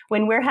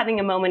when we're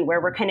having a moment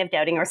where we're kind of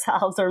doubting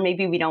ourselves, or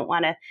maybe we don't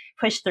want to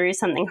push through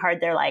something hard.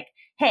 They're like,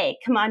 hey,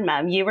 come on,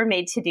 Mom, you were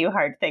made to do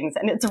hard things.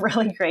 And it's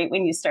really great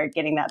when you start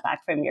getting that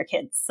back from your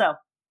kids. So,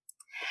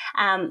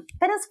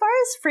 but as far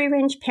as free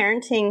range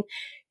parenting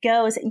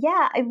goes,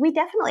 yeah, we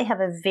definitely have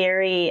a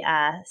very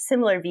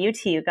similar view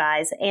to you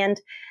guys. And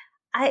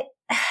I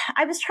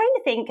was trying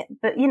to think,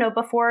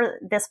 before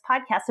this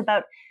podcast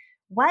about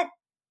what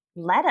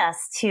led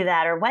us to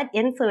that or what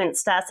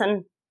influenced us.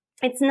 And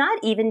it's not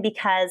even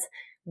because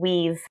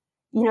we've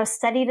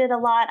studied it a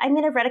lot. I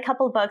mean, I've read a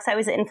couple of books. I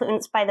was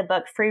influenced by the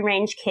book Free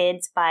Range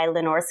Kids by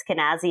Lenore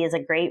Skenazy. Is a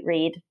great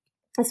read,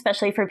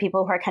 especially for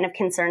people who are kind of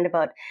concerned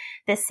about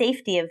the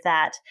safety of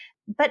that.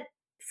 But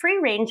free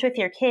range with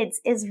your kids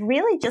is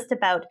really just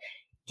about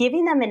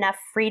giving them enough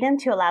freedom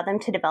to allow them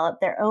to develop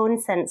their own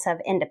sense of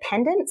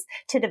independence,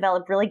 to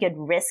develop really good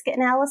risk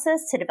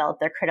analysis, to develop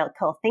their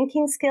critical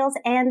thinking skills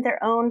and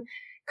their own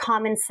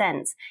common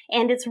sense.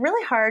 And it's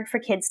really hard for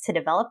kids to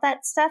develop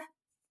that stuff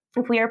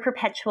if we are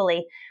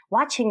perpetually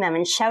watching them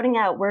and shouting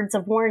out words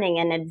of warning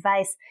and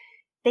advice.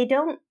 They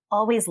don't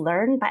always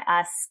learn by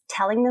us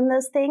telling them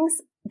those things.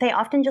 They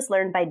often just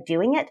learn by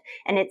doing it,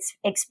 and it's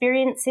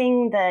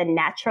experiencing the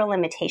natural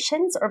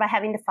limitations or by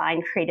having to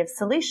find creative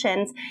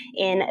solutions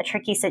in a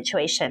tricky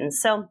situation.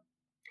 So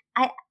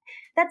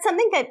that's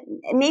something that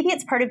maybe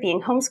it's part of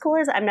being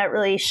homeschoolers. I'm not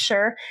really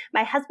sure.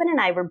 My husband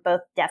and I were both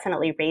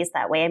definitely raised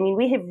that way. I mean,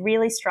 we have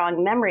really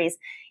strong memories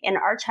in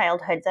our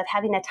childhoods of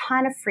having a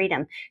ton of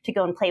freedom to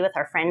go and play with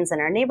our friends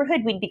in our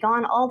neighborhood. We'd be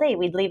gone all day.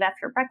 We'd leave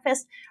after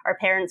breakfast. Our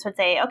parents would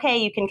say, okay,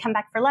 you can come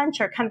back for lunch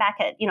or come back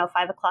at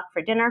 5 o'clock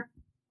for dinner.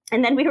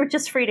 And then we were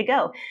just free to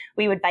go.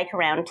 We would bike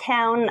around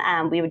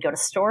town. We would go to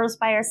stores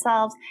by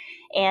ourselves.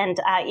 And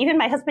even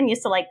my husband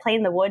used to like play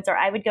in the woods, or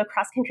I would go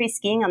cross-country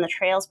skiing on the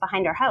trails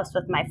behind our house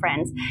with my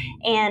friends.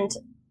 And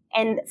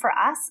for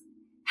us,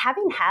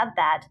 having had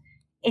that,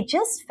 it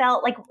just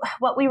felt like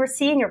what we were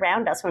seeing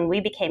around us when we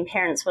became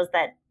parents was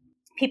that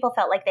people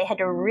felt like they had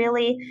to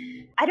really,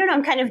 I don't know,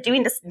 I'm kind of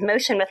doing this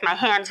motion with my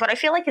hands. What I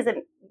feel like is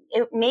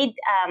it made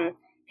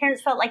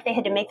parents felt like they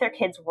had to make their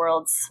kids'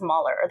 worlds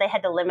smaller, or they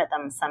had to limit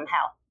them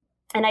somehow.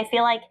 And I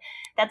feel like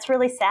that's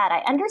really sad. I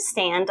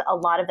understand a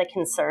lot of the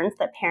concerns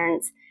that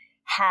parents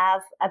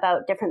have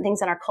about different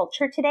things in our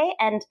culture today.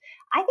 And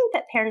I think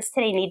that parents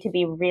today need to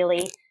be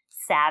really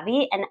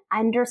savvy and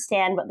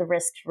understand what the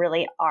risks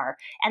really are.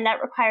 And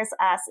that requires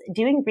us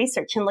doing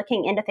research and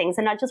looking into things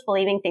and not just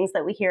believing things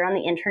that we hear on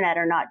the internet,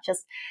 or not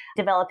just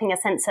developing a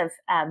sense of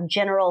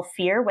general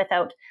fear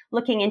without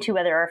looking into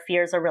whether our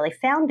fears are really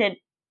founded,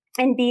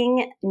 and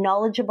being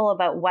knowledgeable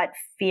about what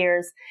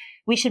fears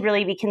we should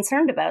really be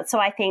concerned about. So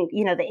I think,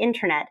 the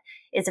internet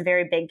is a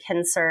very big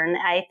concern.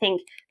 I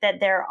think that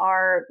there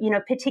are,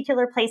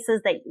 particular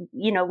places that,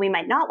 we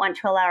might not want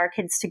to allow our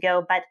kids to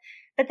go, but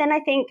then I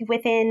think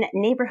within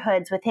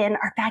neighborhoods, within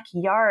our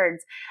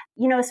backyards,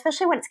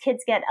 especially once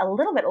kids get a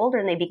little bit older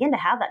and they begin to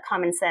have that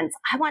common sense,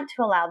 I want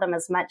to allow them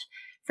as much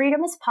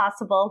freedom as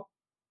possible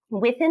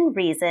within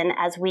reason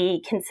as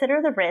we consider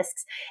the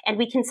risks and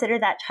we consider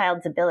that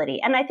child's ability.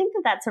 And I think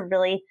that that's a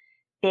really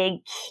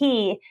big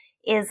key,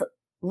 is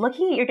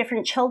looking at your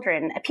different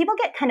children. People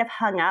get kind of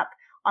hung up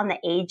on the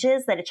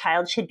ages that a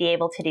child should be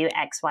able to do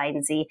X, Y,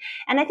 and Z.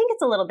 And I think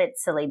it's a little bit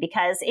silly,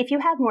 because if you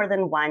have more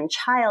than one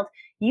child,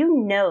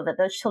 you know that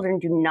those children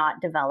do not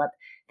develop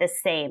the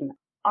same.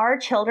 Our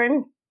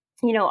children,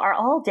 are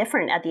all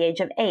different at the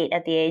age of 8,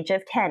 at the age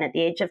of 10, at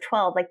the age of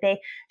 12. Like,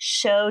 they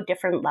show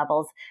different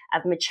levels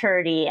of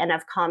maturity and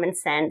of common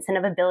sense and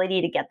of ability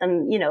to get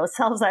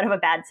themselves out of a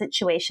bad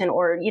situation,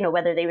 or,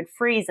 whether they would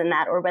freeze in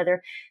that, or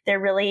whether they're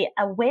really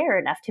aware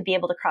enough to be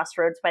able to cross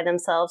roads by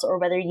themselves, or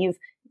whether you've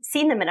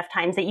seen them enough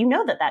times that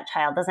that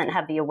child doesn't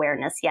have the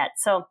awareness yet.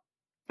 So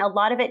a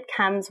lot of it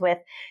comes with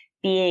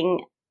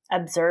being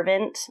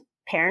observant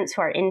parents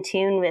who are in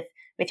tune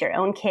with your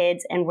own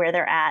kids and where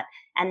they're at,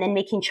 and then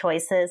making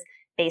choices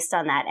based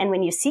on that. And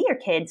when you see your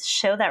kids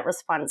show that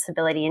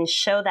responsibility and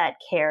show that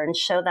care and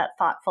show that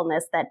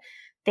thoughtfulness, that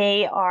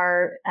they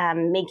are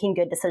making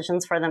good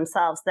decisions for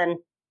themselves, then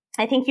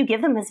I think you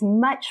give them as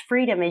much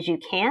freedom as you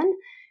can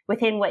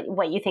within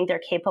what you think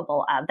they're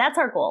capable of. That's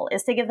our goal,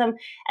 is to give them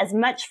as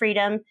much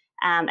freedom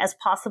as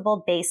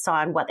possible based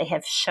on what they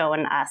have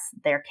shown us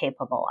they're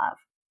capable of.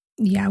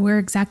 Yeah, we're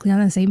exactly on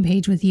the same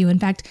page with you. In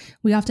fact,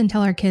 we often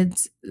tell our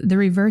kids the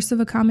reverse of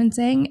a common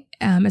saying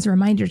as a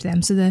reminder to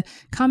them. So the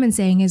common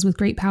saying is, with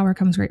great power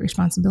comes great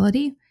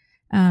responsibility.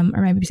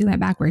 Or maybe saying that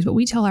backwards, but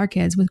we tell our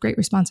kids, with great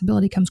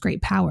responsibility comes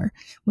great power.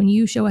 When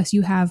you show us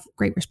you have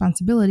great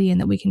responsibility and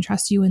that we can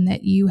trust you and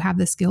that you have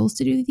the skills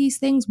to do these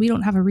things, we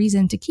don't have a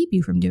reason to keep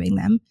you from doing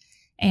them.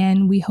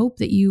 And we hope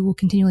that you will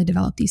continually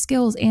develop these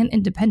skills and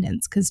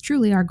independence, because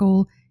truly our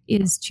goal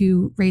is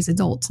to raise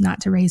adults,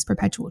 not to raise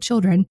perpetual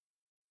children.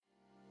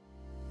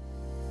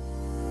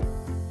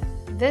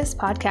 This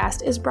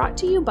podcast is brought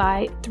to you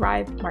by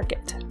Thrive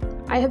Market.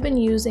 I have been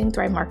using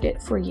Thrive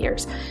Market for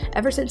years,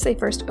 ever since they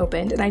first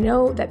opened, and I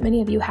know that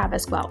many of you have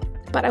as well.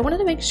 But I wanted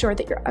to make sure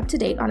that you're up to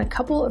date on a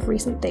couple of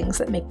recent things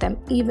that make them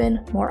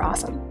even more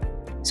awesome.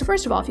 So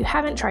first of all, if you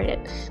haven't tried it,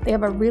 they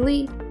have a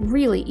really,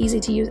 really easy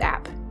to use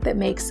app that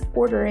makes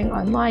ordering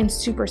online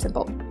super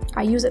simple.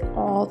 I use it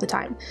all the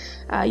time.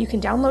 You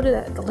can download it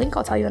at the link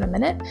I'll tell you in a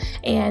minute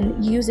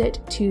and use it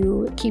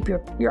to keep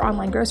your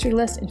online grocery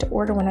list and to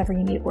order whenever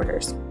you need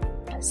orders.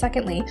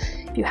 Secondly,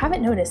 if you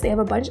haven't noticed, they have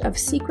a bunch of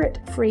secret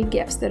free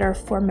gifts that are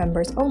for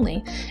members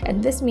only.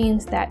 And this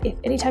means that if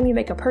anytime you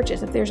make a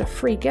purchase, if there's a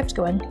free gift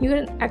going, you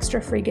get an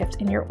extra free gift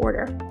in your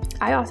order.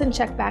 I often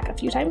check back a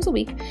few times a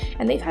week,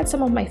 and they've had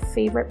some of my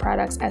favorite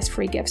products as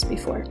free gifts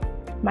before.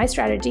 My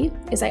strategy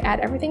is I add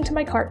everything to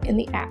my cart in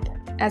the app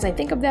as I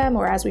think of them,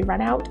 or as we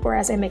run out, or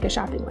as I make a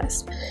shopping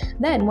list.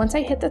 Then once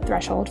I hit the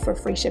threshold for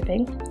free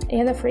shipping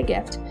and the free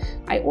gift,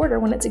 I order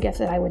when it's a gift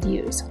that I would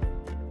use.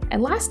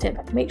 And last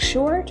tip, make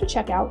sure to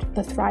check out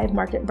the Thrive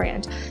Market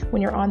brand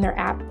when you're on their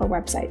app or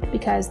website,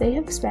 because they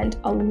have spent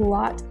a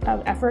lot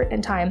of effort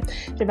and time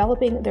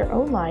developing their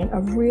own line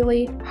of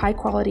really high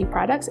quality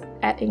products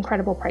at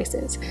incredible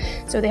prices.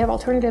 So they have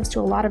alternatives to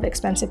a lot of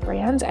expensive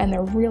brands, and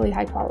they're really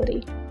high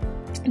quality.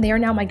 They are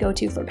now my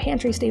go-to for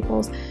pantry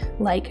staples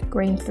like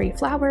grain-free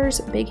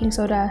flours, baking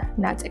soda,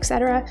 nuts,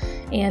 etc.,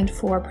 and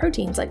for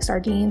proteins like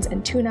sardines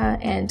and tuna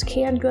and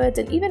canned goods,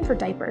 and even for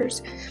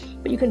diapers.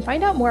 But you can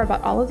find out more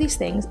about all of these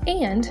things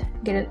and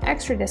get an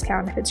extra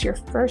discount if it's your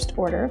first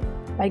order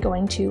by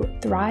going to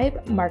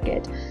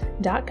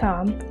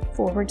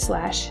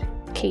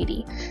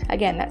thrivemarket.com/Katie.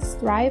 Again, that's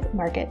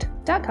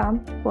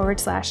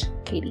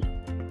thrivemarket.com/Katie.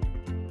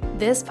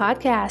 This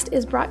podcast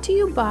is brought to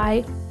you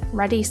by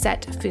Ready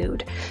Set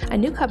Food, a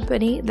new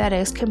company that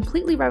is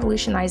completely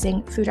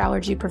revolutionizing food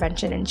allergy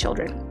prevention in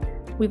children.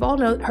 We've all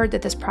heard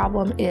that this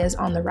problem is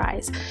on the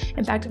rise.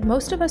 In fact,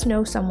 most of us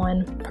know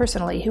someone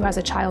personally who has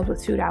a child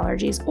with food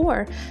allergies,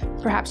 or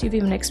perhaps you've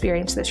even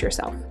experienced this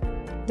yourself.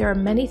 There are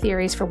many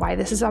theories for why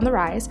this is on the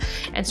rise,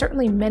 and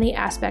certainly many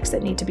aspects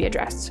that need to be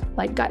addressed,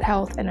 like gut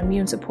health and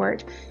immune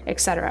support,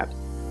 etc.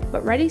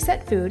 But Ready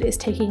Set Food is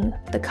taking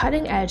the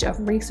cutting edge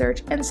of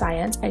research and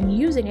science and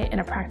using it in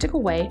a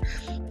practical way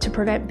to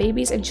prevent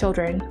babies and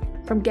children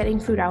from getting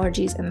food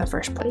allergies in the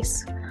first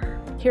place.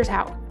 Here's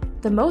how.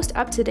 The most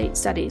up-to-date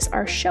studies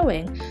are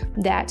showing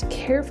that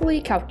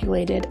carefully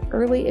calculated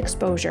early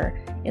exposure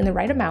in the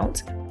right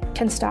amount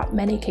can stop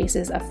many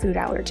cases of food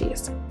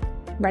allergies.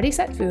 Ready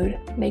Set Food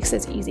makes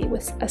this easy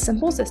with a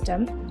simple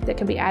system that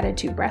can be added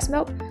to breast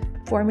milk,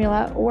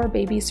 formula, or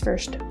baby's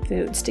first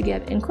foods to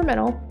give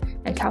incremental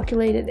and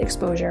calculated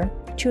exposure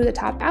to the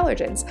top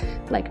allergens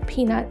like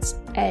peanuts,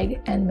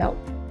 egg, and milk.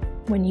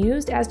 When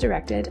used as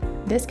directed,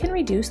 this can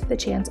reduce the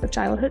chance of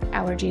childhood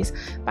allergies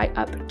by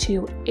up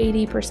to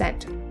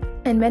 80%.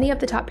 And many of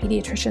the top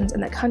pediatricians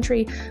in the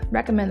country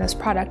recommend this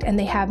product, and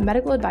they have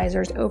medical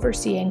advisors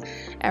overseeing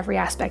every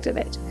aspect of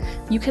it.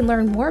 You can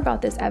learn more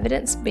about this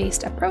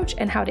evidence-based approach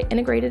and how to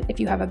integrate it if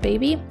you have a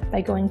baby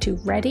by going to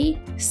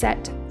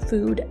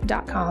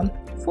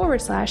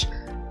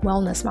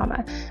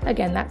readysetfood.com/wellnessmama.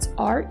 Again, that's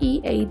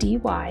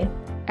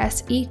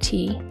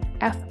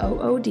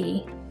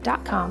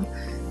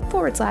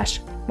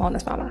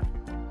readysetfood.com/wellnessmama.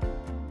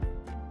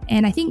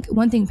 And I think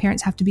one thing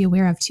parents have to be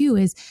aware of too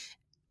is,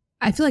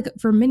 I feel like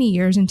for many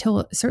years,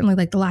 until certainly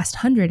like the last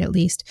 100 at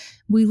least,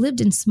 we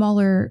lived in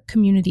smaller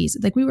communities.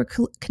 Like we were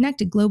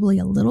connected globally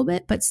a little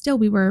bit, but still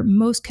we were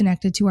most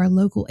connected to our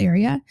local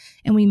area,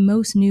 and we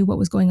most knew what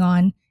was going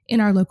on in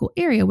our local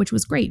area, which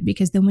was great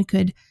because then we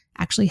could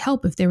actually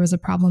help if there was a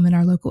problem in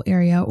our local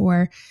area,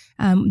 or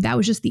that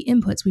was just the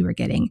inputs we were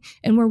getting.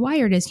 And we're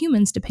wired as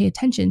humans to pay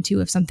attention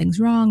to if something's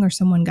wrong or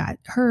someone got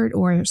hurt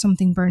or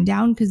something burned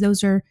down, because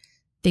those are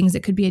things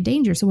that could be a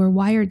danger. So we're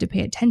wired to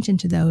pay attention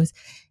to those.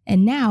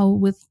 And now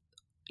with,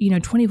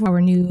 24-hour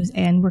news,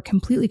 and we're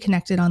completely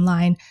connected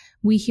online,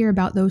 we hear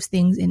about those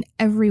things in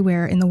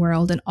everywhere in the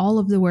world and all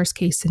of the worst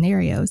case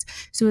scenarios.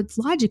 So it's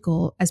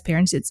logical as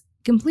parents, it's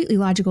completely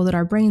logical that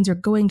our brains are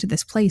going to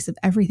this place of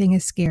everything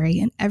is scary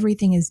and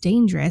everything is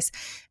dangerous,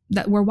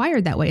 that we're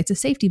wired that way. It's a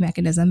safety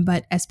mechanism.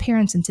 But as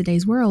parents in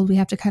today's world, we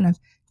have to kind of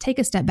take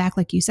a step back,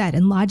 like you said,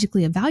 and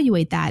logically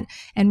evaluate that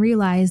and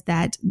realize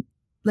that,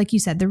 like you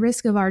said, the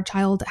risk of our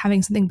child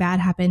having something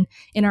bad happen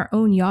in our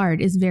own yard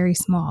is very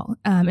small.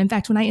 In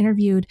fact, when I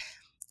interviewed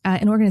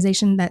an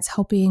organization that's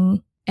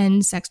helping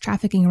end sex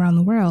trafficking around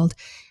the world,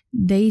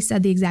 they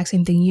said the exact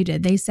same thing you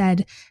did. They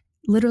said,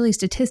 literally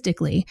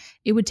statistically,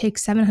 it would take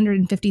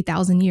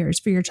 750,000 years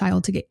for your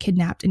child to get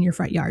kidnapped in your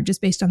front yard,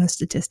 just based on the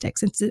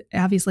statistics. It's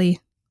obviously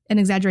an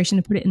exaggeration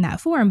to put it in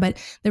that form, but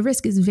the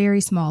risk is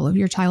very small of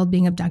your child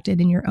being abducted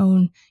in your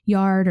own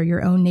yard or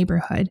your own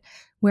neighborhood.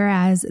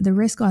 Whereas the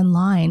risk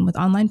online with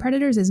online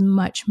predators is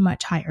much,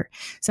 much higher.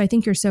 So I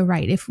think you're so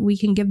right. If we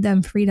can give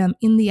them freedom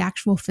in the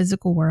actual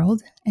physical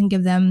world and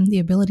give them the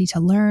ability to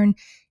learn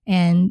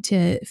and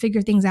to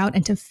figure things out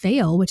and to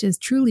fail, which is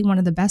truly one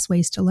of the best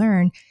ways to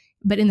learn,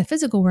 but in the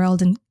physical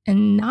world,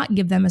 and not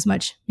give them as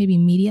much maybe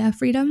media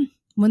freedom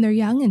when they're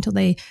young until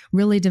they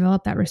really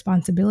develop that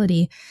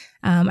responsibility.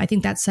 I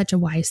think that's such a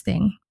wise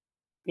thing.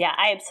 Yeah,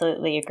 I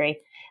absolutely agree.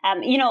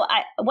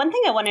 One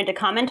thing I wanted to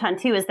comment on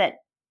too is that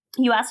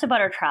you asked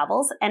about our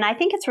travels, and I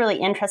think it's really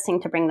interesting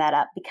to bring that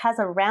up because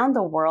around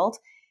the world,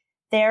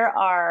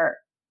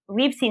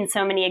 we've seen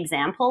so many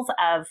examples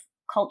of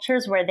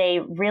cultures where they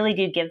really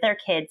do give their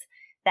kids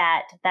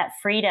that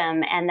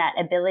freedom and that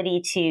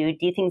ability to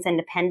do things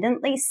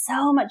independently,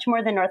 so much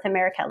more than North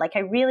America. Like, I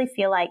really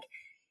feel like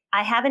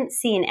I haven't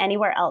seen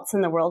anywhere else in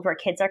the world where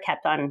kids are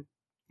kept on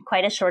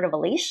quite as short of a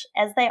leash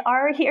as they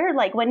are here.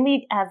 Like when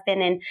we have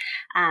been in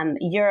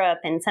Europe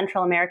and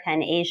Central America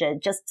and Asia,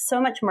 just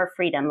so much more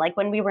freedom. Like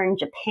when we were in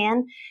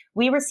Japan,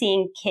 we were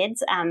seeing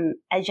kids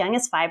as young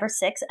as 5 or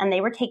 6, and they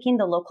were taking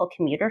the local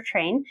commuter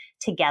train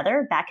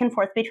together back and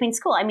forth between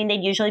school. I mean,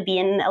 they'd usually be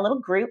in a little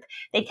group.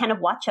 They'd kind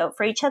of watch out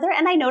for each other.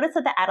 And I noticed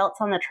that the adults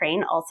on the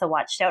train also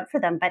watched out for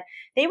them, but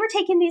they were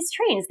taking these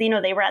trains. They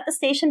were at the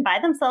station by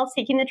themselves,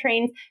 taking the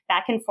trains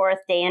back and forth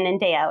day in and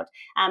day out.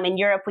 In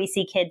Europe, we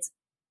see kids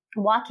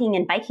walking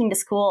and biking to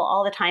school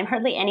all the time.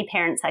 Hardly any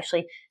parents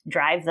actually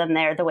drive them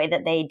there the way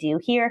that they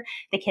do here.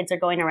 The kids are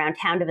going around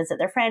town to visit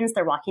their friends.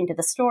 They're walking to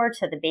the store,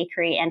 to the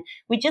bakery. And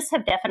we just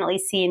have definitely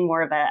seen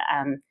more of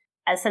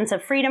a sense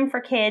of freedom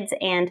for kids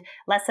and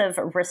less of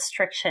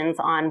restrictions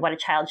on what a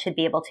child should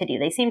be able to do.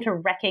 They seem to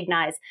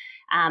recognize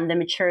the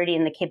maturity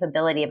and the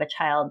capability of a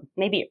child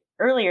maybe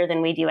earlier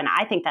than we do. And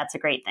I think that's a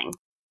great thing.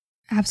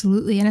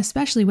 Absolutely. And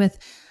especially with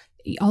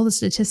all the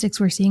statistics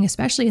we're seeing,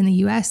 especially in the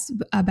US,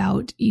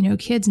 about,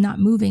 kids not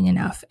moving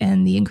enough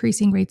and the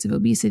increasing rates of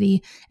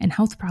obesity and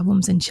health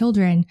problems in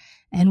children.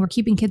 And we're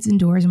keeping kids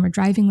indoors and we're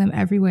driving them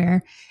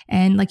everywhere.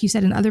 And like you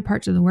said, in other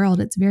parts of the world,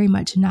 it's very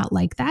much not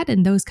like that.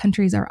 And those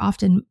countries are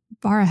often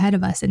far ahead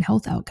of us in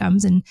health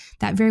outcomes. And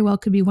that very well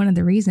could be one of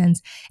the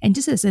reasons. And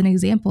just as an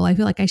example, I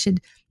feel like I should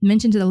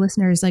mention to the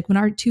listeners, like when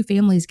our two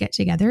families get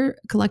together,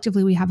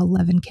 collectively, we have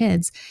 11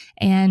 kids,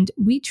 and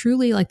we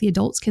truly, like, the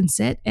adults can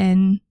sit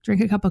and drink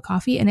a cup of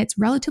coffee and it's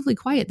relatively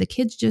quiet. The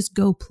kids just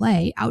go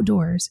play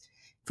outdoors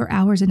for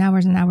hours and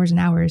hours and hours and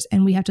hours.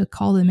 And we have to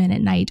call them in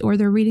at night, or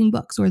they're reading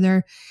books, or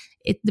the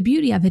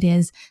beauty of it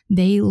is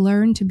they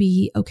learn to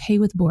be okay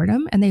with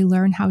boredom, and they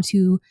learn how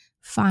to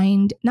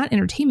find not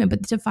entertainment,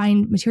 but to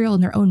find material in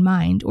their own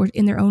mind or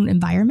in their own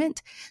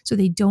environment. So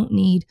they don't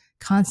need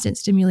constant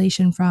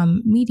stimulation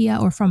from media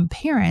or from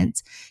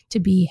parents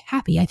to be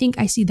happy. I think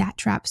I see that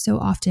trap so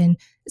often,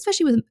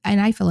 especially and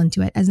I fell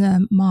into it as a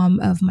mom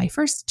of my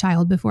first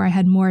child before I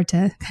had more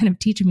to kind of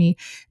teach me,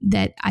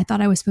 that I thought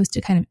I was supposed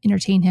to kind of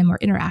entertain him or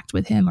interact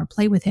with him or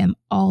play with him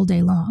all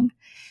day long.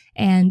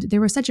 And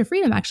there was such a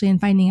freedom actually in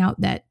finding out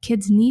that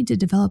kids need to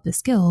develop the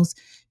skills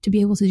to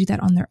be able to do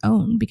that on their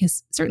own,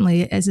 because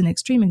certainly as an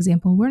extreme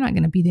example, we're not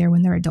going to be there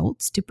when they're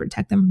adults to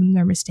protect them from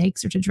their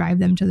mistakes or to drive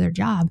them to their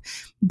job.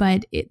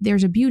 But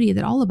there's a beauty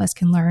that all of us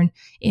can learn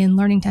in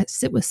learning to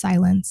sit with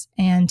silence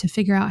and to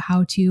figure out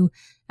how to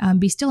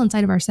be still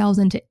inside of ourselves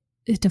and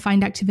to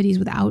find activities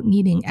without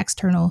needing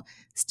external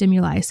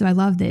stimuli. So I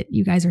love that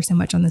you guys are so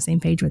much on the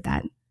same page with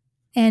that.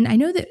 And I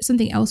know that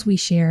something else we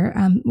share,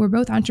 we're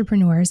both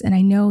entrepreneurs, and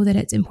I know that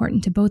it's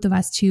important to both of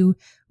us to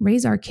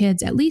raise our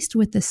kids at least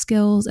with the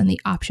skills and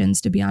the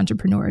options to be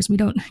entrepreneurs. We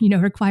don't,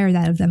 require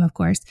that of them, of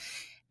course.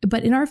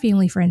 But in our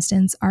family, for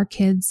instance, our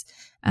kids,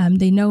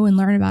 they know and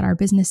learn about our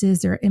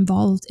businesses. They're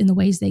involved in the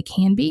ways they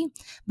can be.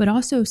 But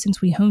also,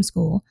 since we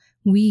homeschool,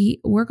 we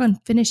work on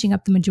finishing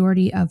up the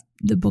majority of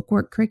the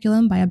bookwork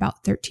curriculum by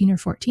about 13 or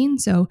 14.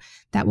 So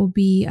that will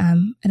be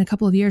in a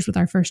couple of years with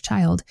our first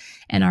child.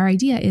 And our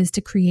idea is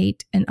to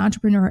create an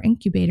entrepreneur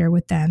incubator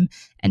with them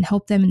and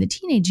help them in the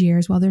teenage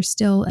years while they're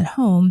still at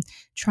home,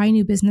 try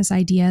new business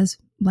ideas,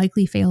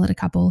 likely fail at a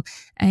couple,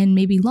 and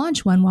maybe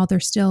launch one while they're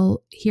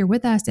still here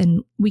with us,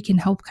 and we can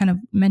help kind of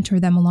mentor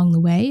them along the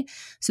way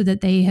so that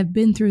they have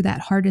been through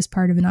that hardest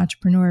part of an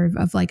entrepreneur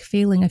of like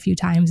failing a few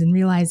times and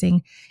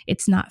realizing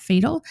it's not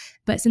fatal.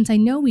 But since I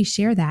know we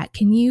share that,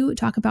 can you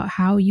talk about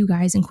how you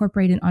guys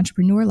incorporate an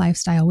entrepreneur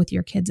lifestyle with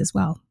your kids as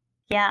well?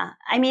 Yeah.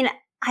 I mean,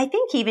 I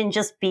think even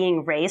just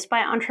being raised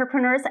by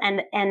entrepreneurs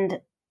and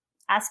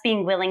us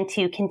being willing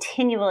to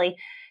continually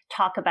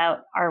talk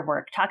about our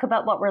work, talk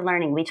about what we're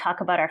learning. We talk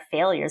about our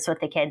failures with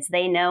the kids.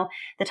 They know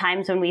the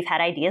times when we've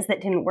had ideas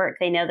that didn't work.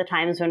 They know the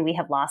times when we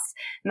have lost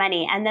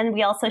money. And then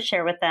we also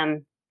share with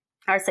them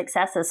our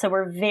successes. So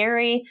we're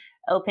very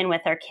open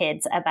with our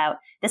kids about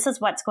this is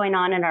what's going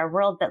on in our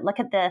world, but look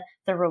at the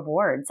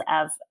rewards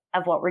of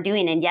what we're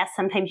doing. And yes,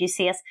 sometimes you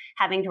see us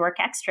having to work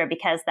extra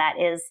because that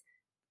is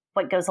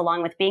what goes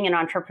along with being an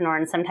entrepreneur.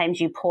 And sometimes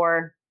you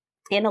pour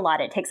in a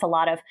lot. It takes a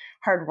lot of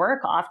hard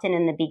work often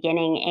in the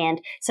beginning. And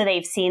so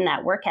they've seen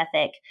that work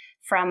ethic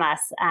from us.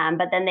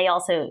 But then they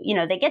also,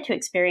 they get to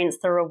experience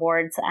the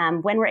rewards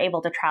when we're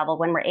able to travel,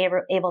 when we're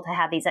able to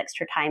have these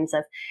extra times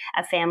of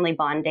family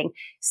bonding.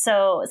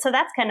 So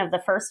that's kind of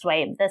the first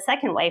way. The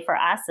second way for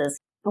us is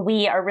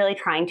we are really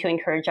trying to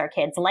encourage our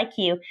kids like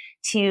you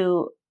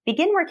to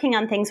begin working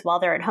on things while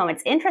they're at home.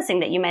 It's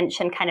interesting that you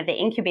mentioned kind of the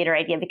incubator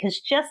idea, because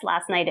just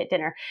last night at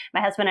dinner, my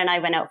husband and I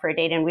went out for a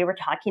date and we were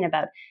talking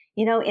about,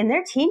 in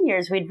their teen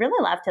years, we'd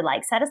really love to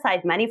set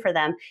aside money for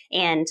them.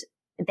 And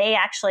they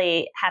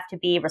actually have to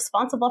be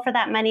responsible for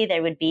that money.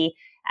 They would be,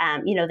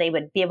 they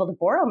would be able to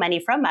borrow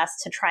money from us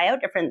to try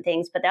out different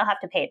things, but they'll have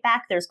to pay it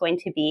back. There's going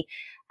to be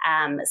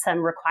some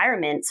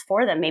requirements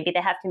for them. Maybe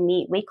they have to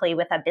meet weekly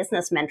with a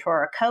business mentor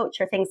or a coach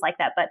or things like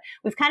that. But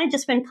we've kind of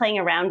just been playing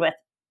around with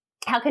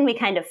how can we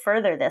kind of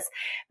further this?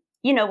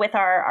 With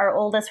our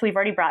oldest, we've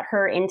already brought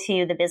her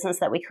into the business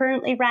that we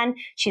currently run.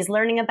 She's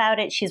learning about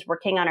it. She's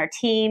working on our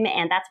team,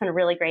 and that's been a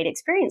really great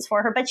experience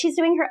for her. But she's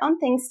doing her own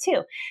things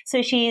too.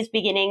 So she's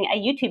beginning a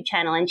YouTube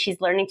channel, and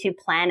she's learning to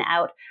plan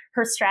out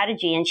her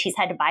strategy, and she's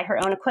had to buy her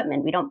own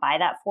equipment. We don't buy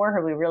that for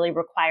her. We really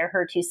require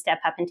her to step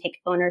up and take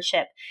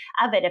ownership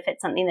of it if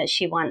it's something that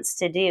she wants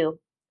to do.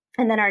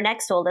 And then our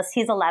next oldest,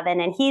 he's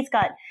 11, and he's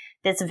got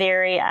this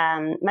very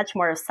much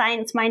more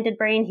science-minded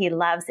brain. He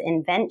loves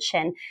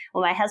invention.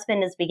 Well, my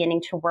husband is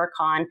beginning to work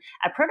on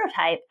a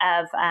prototype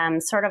of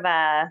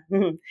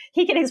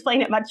he can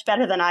explain it much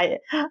better than I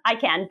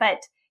can, but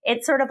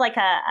it's sort of like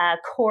a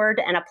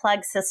cord and a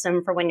plug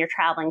system for when you're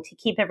traveling to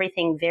keep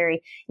everything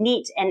very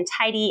neat and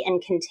tidy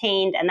and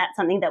contained. And that's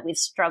something that we've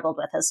struggled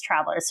with as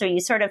travelers. So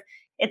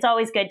it's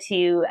always good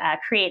to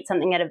create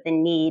something out of the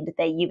need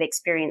that you've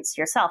experienced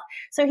yourself.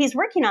 So he's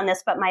working on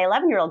this, but my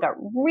 11-year-old got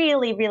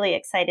really, really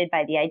excited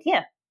by the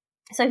idea.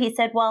 So he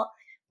said, well,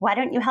 why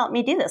don't you help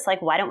me do this?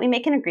 Why don't we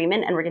make an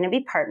agreement and we're going to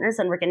be partners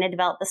and we're going to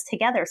develop this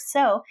together?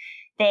 So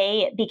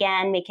they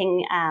began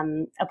making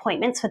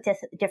appointments with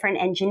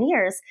different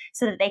engineers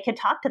so that they could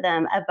talk to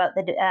them about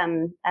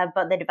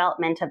the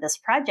development of this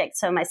project.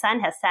 So my son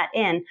has sat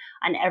in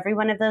on every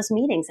one of those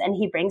meetings, and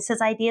he brings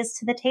his ideas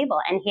to the table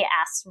and he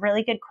asks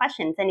really good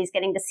questions, and he's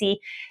getting to see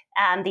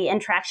the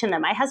interaction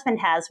that my husband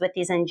has with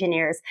these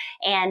engineers.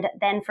 And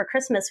then for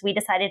Christmas, we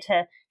decided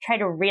to try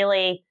to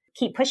really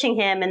keep pushing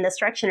him in this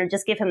direction or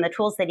just give him the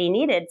tools that he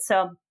needed.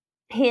 So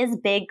his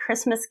big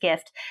Christmas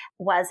gift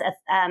was a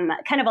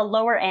kind of a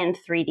lower end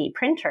 3D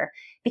printer,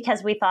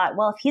 because we thought,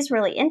 well, if he's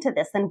really into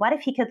this, then what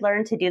if he could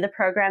learn to do the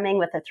programming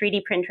with a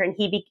 3D printer and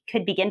he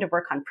could begin to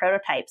work on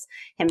prototypes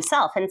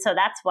himself. And so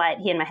that's what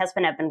he and my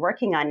husband have been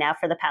working on now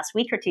for the past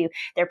week or two.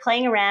 They're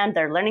playing around,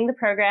 they're learning the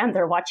program,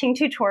 they're watching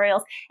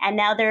tutorials, and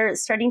now they're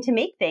starting to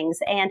make things.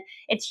 And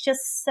it's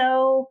just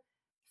so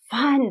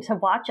fun to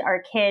watch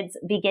our kids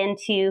begin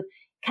to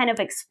kind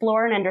of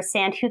explore and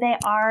understand who they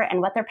are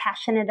and what they're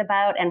passionate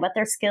about and what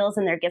their skills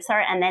and their gifts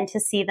are, and then to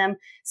see them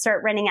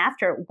start running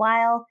after it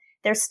while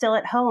they're still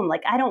at home.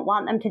 I don't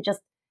want them to just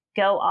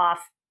go off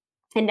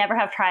and never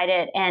have tried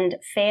it and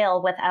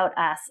fail without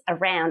us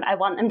around. I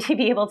want them to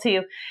be able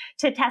to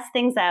test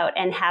things out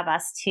and have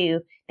us to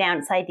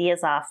bounce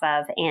ideas off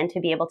of and to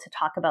be able to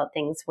talk about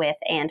things with.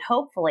 And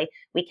hopefully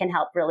we can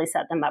help really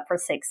set them up for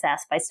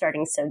success by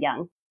starting so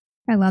young.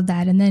 I love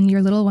that. And then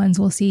your little ones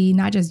will see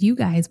not just you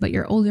guys, but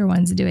your older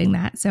ones doing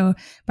that. So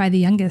by the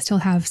youngest, he'll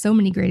have so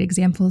many great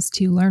examples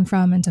to learn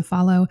from and to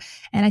follow.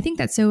 And I think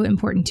that's so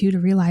important too, to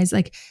realize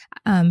like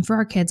for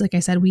our kids, like I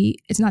said,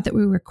 it's not that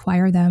we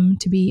require them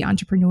to be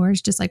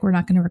entrepreneurs, just like we're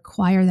not going to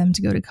require them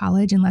to go to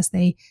college unless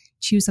they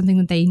choose something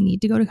that they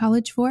need to go to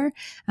college for.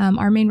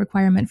 Our main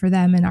requirement for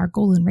them and our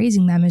goal in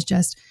raising them is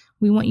just,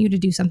 we want you to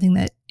do something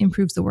that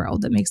improves the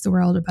world, that makes the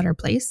world a better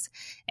place.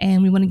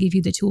 And we want to give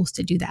you the tools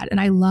to do that.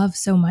 And I love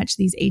so much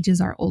these ages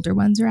our older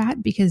ones are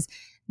at, because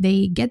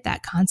they get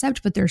that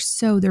concept, but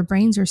their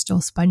brains are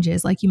still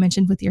sponges, like you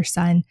mentioned with your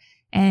son.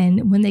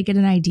 And when they get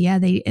an idea,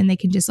 they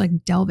can just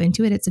like delve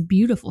into it. It's a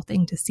beautiful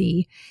thing to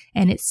see.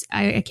 And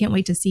I can't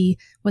wait to see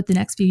what the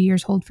next few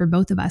years hold for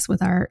both of us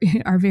with our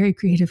very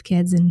creative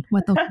kids and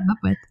what they'll come up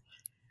with.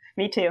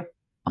 Me too.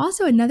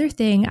 Also, another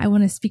thing I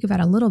want to speak about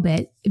a little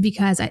bit,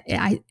 because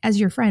I, as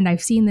your friend,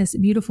 I've seen this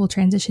beautiful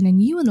transition in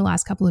you in the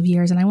last couple of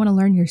years, and I want to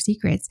learn your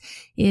secrets,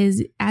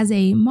 is as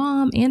a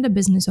mom and a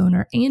business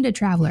owner and a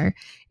traveler,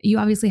 you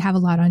obviously have a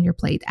lot on your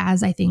plate,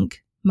 as I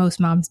think most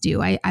moms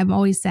do. I've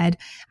always said,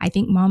 I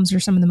think moms are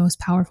some of the most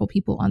powerful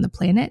people on the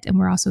planet, and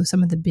we're also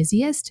some of the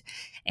busiest.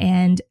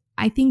 And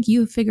I think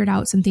you've figured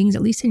out some things,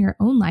 at least in your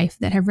own life,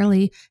 that have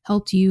really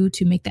helped you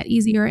to make that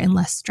easier and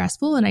less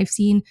stressful. And I've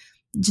seen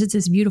just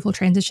this beautiful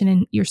transition,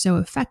 and you're so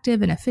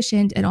effective and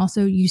efficient. And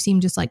also you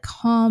seem just like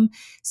calm.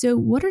 So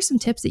what are some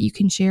tips that you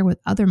can share with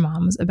other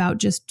moms about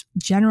just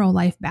general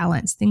life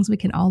balance, things we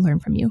can all learn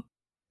from you?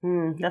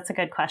 That's a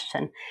good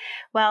question.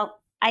 Well,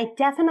 I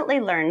definitely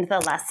learned the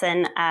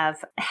lesson of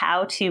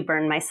how to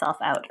burn myself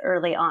out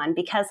early on,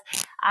 because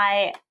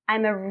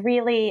I'm a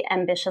really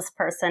ambitious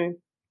person.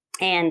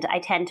 And I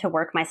tend to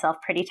work myself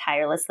pretty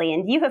tirelessly.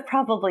 And you have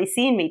probably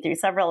seen me through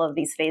several of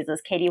these phases,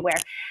 Katie, where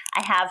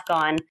I have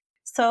gone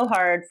so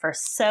hard for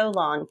so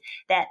long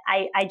that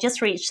I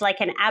just reached like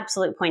an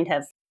absolute point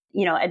of,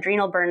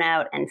 adrenal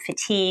burnout and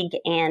fatigue,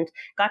 and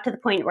got to the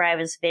point where I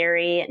was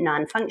very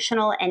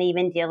non-functional and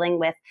even dealing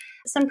with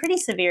some pretty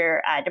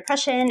severe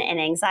depression and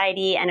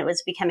anxiety. And it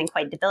was becoming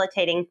quite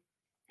debilitating.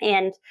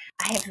 And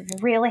I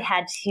have really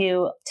had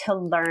to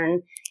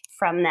learn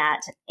from that.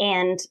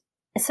 And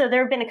so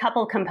there have been a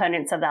couple of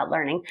components of that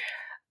learning.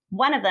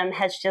 One of them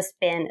has just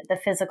been the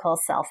physical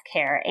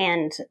self-care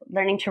and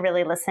learning to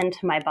really listen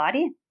to my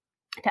body,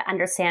 to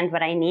understand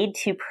what I need,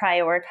 to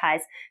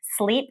prioritize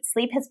sleep.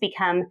 Sleep has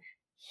become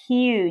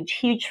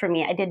huge for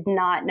me. I did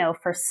not know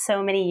for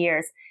so many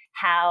years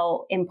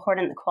how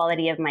important the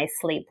quality of my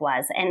sleep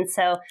was. And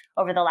so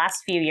over the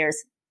last few years,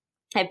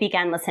 I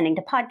began listening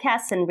to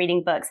podcasts and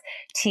reading books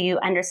to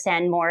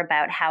understand more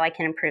about how I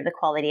can improve the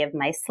quality of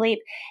my sleep.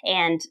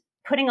 And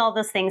putting all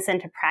those things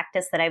into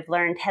practice that I've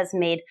learned has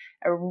made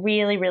a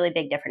really, really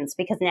big difference,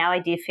 because now I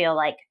do feel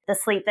like the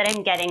sleep that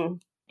I'm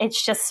getting,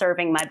 it's just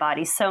serving my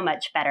body so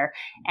much better,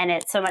 and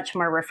it's so much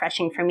more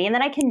refreshing for me. And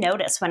then I can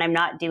notice when I'm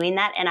not doing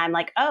that, and I'm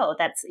like, oh,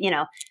 that's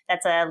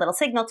a little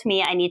signal to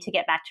me. I need to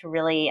get back to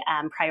really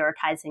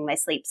prioritizing my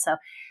sleep. So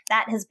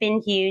that has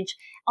been huge.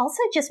 Also,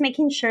 just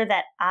making sure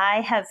that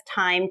I have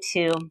time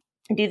to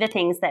do the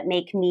things that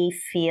make me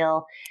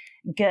feel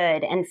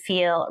good and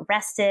feel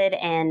rested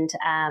and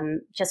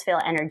just feel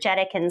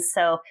energetic. And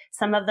so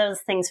some of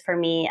those things for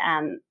me,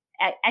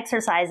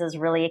 exercise is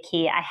really a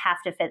key. I have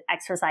to fit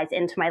exercise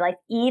into my life,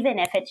 even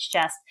if it's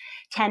just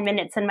 10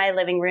 minutes in my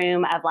living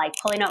room of like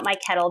pulling out my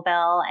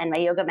kettlebell and my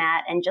yoga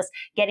mat and just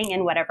getting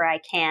in whatever I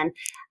can.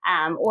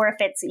 Or if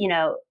it's,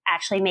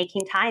 actually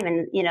making time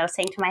and,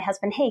 saying to my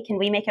husband, hey, can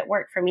we make it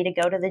work for me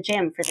to go to the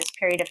gym for this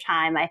period of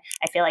time? I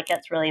feel like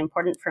that's really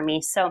important for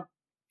me. So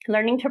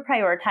learning to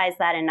prioritize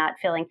that and not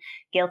feeling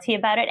guilty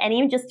about it. And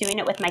even just doing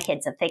it with my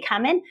kids. If they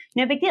come in,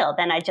 no big deal.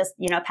 Then I just,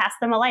 pass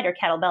them a lighter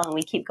kettlebell and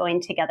we keep going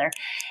together.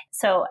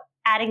 So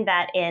adding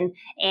that in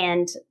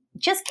and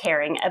just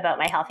caring about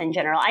my health in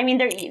general. I mean,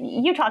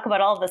 you talk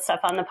about all of this stuff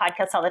on the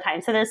podcast all the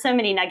time. So there's so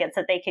many nuggets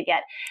that they could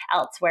get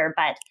elsewhere,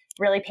 but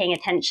really paying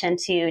attention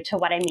to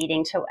what I'm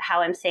eating, to how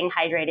I'm staying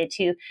hydrated,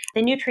 to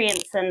the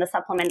nutrients and the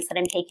supplements that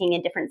I'm taking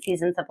in different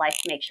seasons of life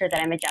to make sure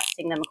that I'm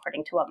adjusting them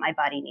according to what my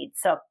body needs.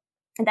 So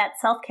that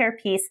self-care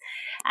piece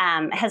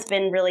has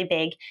been really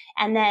big.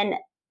 And then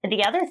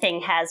the other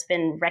thing has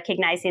been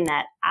recognizing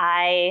that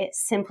I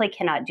simply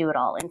cannot do it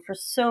all. And for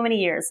so many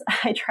years,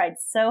 I tried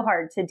so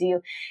hard to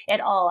do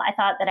it all. I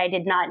thought that I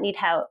did not need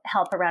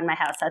help around my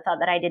house. I thought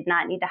that I did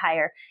not need to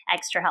hire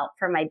extra help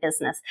for my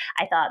business.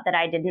 I thought that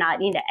I did not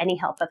need any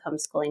help with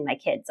homeschooling my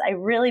kids. I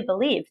really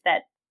believed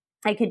that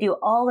I could do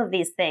all of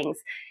these things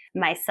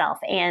myself.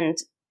 And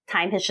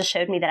time has just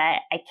showed me that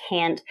I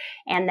can't,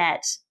 and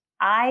that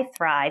I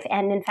thrive,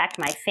 and in fact,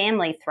 my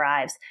family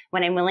thrives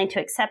when I'm willing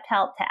to accept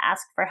help, to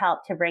ask for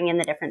help, to bring in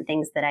the different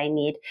things that I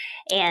need.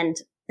 And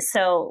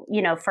So,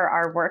 for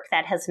our work,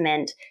 that has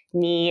meant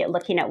me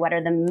looking at what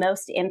are the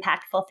most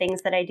impactful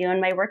things that I do in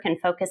my work and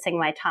focusing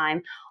my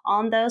time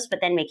on those, but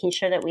then making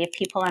sure that we have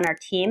people on our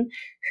team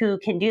who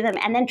can do them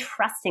and then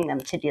trusting them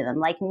to do them,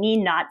 like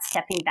me not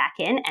stepping back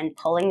in and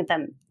pulling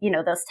them,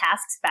 those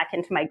tasks back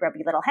into my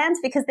grubby little hands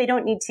because they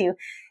don't need to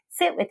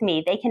sit with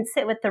me. They can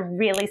sit with the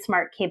really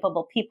smart,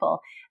 capable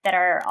people that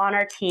are on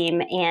our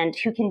team and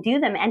who can do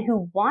them and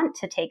who want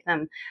to take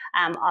them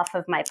off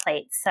of my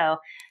plate. So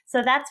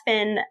that's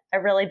been a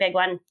really big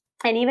one.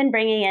 And even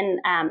bringing in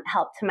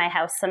help to my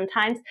house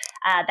sometimes,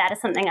 that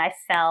is something I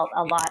felt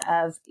a lot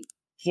of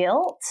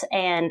guilt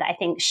and I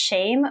think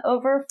shame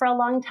over for a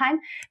long time,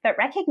 but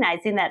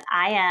recognizing that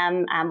I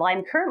am,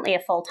 I'm currently a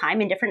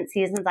full-time. In different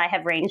seasons, I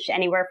have ranged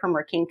anywhere from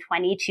working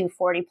 20 to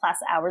 40 plus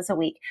hours a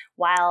week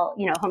while,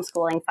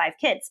 homeschooling 5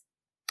 kids.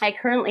 I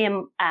currently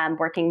am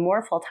working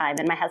more full-time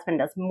and my husband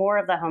does more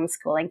of the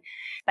homeschooling,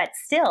 but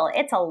still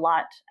it's a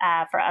lot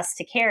for us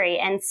to carry.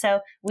 And so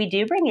we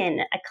do bring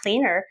in a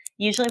cleaner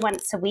usually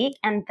once a week.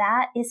 And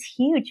that is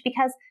huge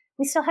because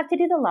we still have to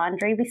do the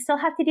laundry. We still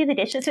have to do the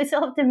dishes. We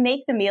still have to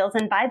make the meals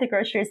and buy the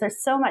groceries.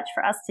 There's so much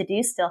for us to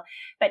do still.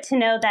 But to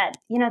know that,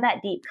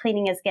 that deep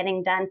cleaning is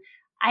getting done,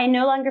 I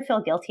no longer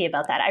feel guilty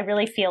about that. I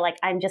really feel like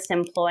I'm just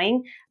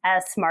employing a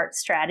smart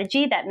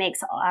strategy that makes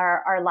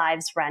our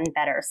lives run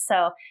better.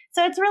 So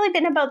it's really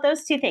been about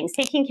those two things,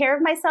 taking care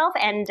of myself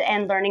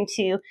and learning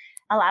to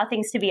allow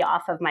things to be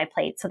off of my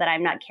plate so that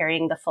I'm not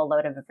carrying the full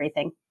load of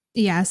everything.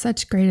 Yeah,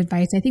 such great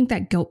advice. I think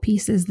that guilt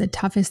piece is the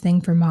toughest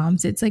thing for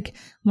moms. It's like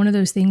one of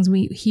those things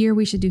we hear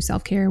we should do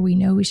self-care. We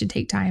know we should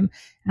take time.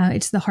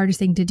 It's the hardest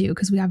thing to do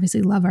because we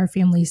obviously love our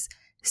families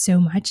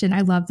so much. And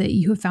I love that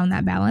you have found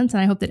that balance.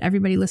 And I hope that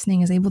everybody listening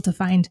is able to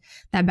find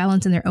that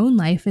balance in their own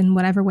life in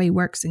whatever way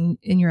works in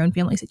your own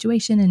family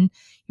situation and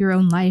your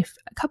own life.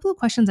 A couple of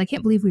questions. I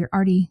can't believe we're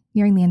already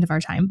nearing the end of our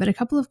time, but a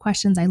couple of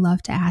questions I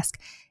love to ask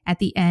at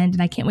the end,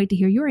 and I can't wait to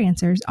hear your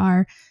answers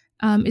are,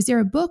 is there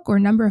a book or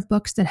number of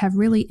books that have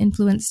really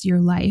influenced your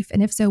life?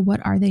 And if so,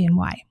 what are they and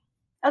why?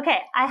 Okay,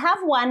 I have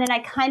one and I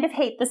kind of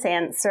hate this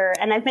answer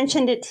and I've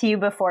mentioned it to you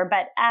before,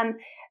 but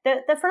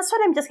the first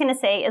one I'm just going to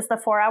say is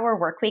The 4-Hour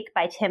Workweek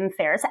by Tim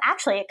Ferriss.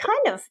 Actually, it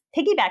kind of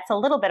piggybacks a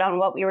little bit on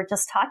what we were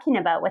just talking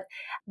about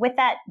with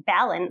that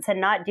balance and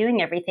not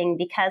doing everything,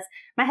 because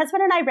my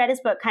husband and I read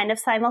his book kind of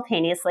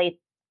simultaneously.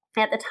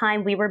 At the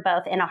time, we were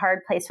both in a hard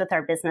place with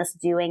our business,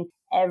 doing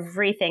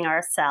everything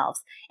ourselves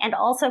and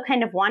also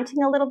kind of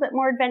wanting a little bit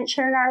more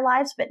adventure in our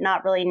lives, but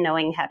not really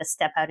knowing how to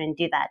step out and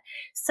do that.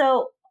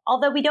 So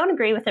although we don't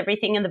agree with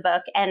everything in the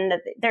book and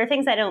there are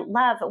things I don't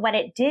love, what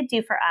it did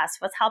do for us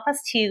was help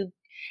us to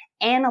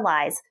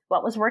analyze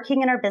what was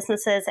working in our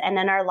businesses and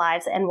in our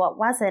lives and what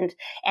wasn't,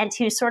 and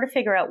to sort of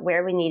figure out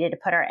where we needed to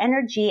put our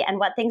energy and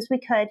what things we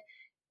could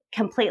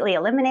completely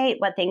eliminate,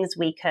 what things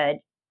we could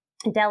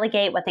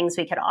delegate, what things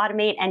we could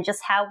automate, and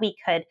just how we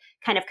could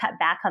kind of cut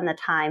back on the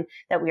time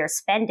that we are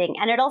spending.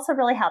 And it also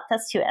really helped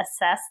us to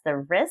assess the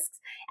risks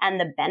and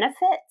the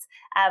benefits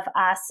of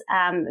us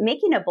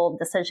making a bold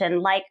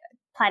decision like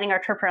planning our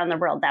trip around the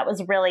world. That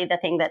was really the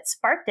thing that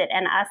sparked it,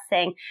 and us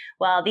saying,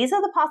 well, these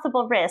are the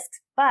possible risks,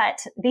 but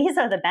these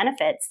are the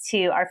benefits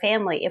to our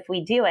family if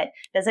we do it.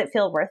 Does it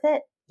feel worth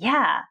it?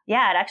 Yeah, it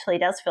actually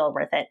does feel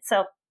worth it.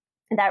 So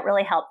that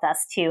really helped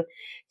us to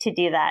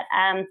do that.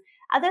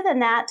 Other than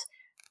that,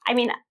 I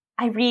mean,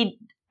 I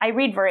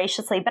read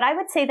voraciously, but I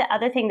would say the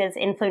other thing that's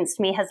influenced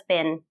me has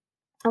been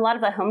a lot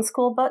of the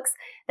homeschool books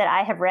that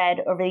I have read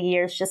over the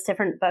years, just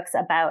different books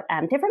about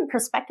different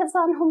perspectives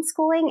on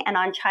homeschooling and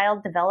on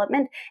child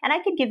development. And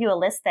I could give you a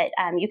list that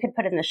you could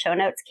put in the show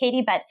notes,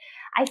 Katie, but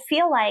I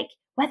feel like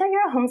whether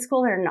you're a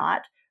homeschooler or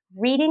not,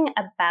 reading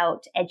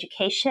about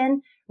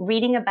education,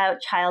 reading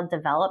about child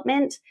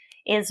development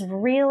is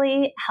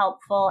really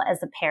helpful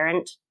as a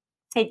parent.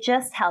 It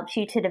just helps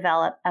you to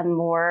develop a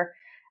more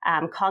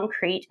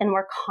concrete and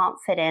more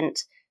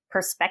confident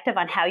perspective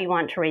on how you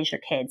want to raise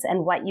your kids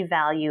and what you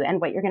value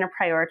and what you're going to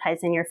prioritize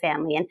in your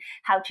family and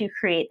how to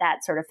create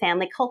that sort of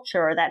family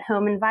culture or that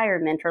home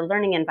environment or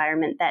learning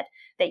environment that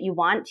you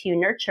want to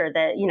nurture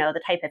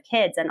the type of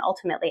kids and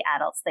ultimately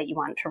adults that you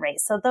want to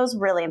raise. So those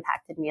really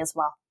impacted me as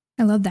well.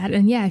 I love that.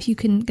 And yeah, if you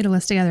can get a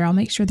list together, I'll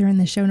make sure they're in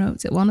the show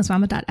notes at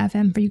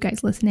wellnessmama.fm for you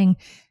guys listening.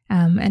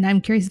 And I'm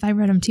curious if I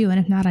read them too. And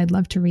if not, I'd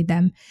love to read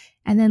them.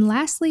 And then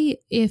lastly,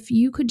 if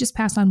you could just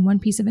pass on one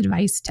piece of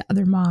advice to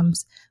other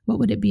moms, what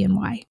would it be and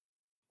why?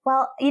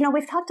 Well,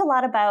 we've talked a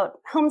lot about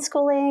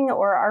homeschooling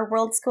or our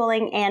world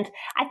schooling, and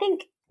I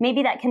think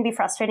maybe that can be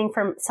frustrating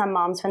for some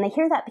moms when they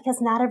hear that,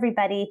 because not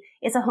everybody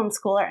is a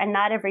homeschooler and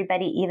not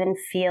everybody even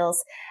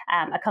feels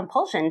a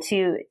compulsion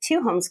to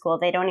homeschool.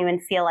 They don't even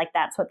feel like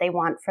that's what they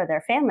want for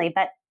their family.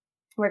 But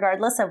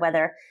regardless of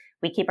whether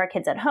we keep our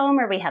kids at home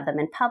or we have them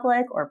in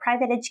public or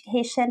private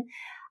education,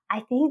 I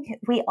think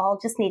we all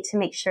just need to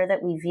make sure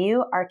that we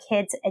view our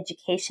kids'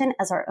 education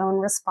as our own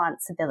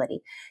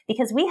responsibility,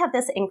 because we have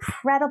this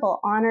incredible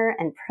honor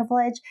and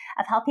privilege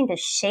of helping to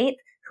shape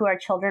who our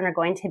children are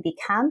going to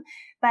become.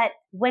 But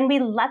when we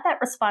let that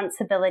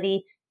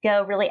responsibility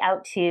go really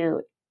out to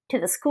to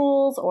the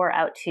schools or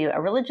out to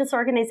a religious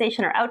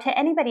organization or out to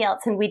anybody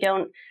else, and we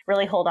don't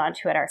really hold on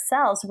to it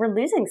ourselves, we're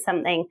losing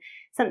something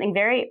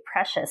very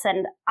precious.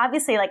 And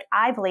obviously, like,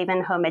 I believe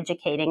in home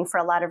educating for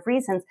a lot of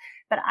reasons,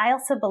 but I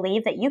also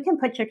believe that you can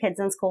put your kids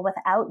in school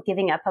without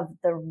giving up of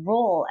the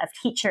role of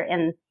teacher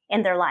in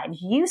their lives.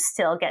 You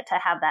still get to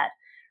have that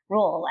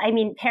role. I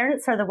mean,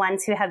 parents are the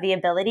ones who have the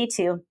ability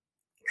to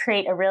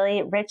create a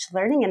really rich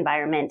learning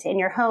environment in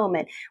your home,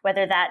 and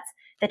whether that's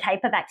the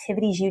type of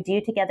activities you do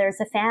together as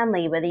a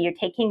family, whether you're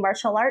taking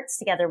martial arts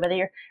together, whether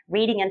you're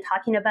reading and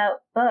talking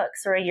about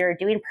books, or you're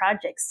doing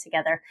projects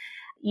together.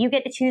 You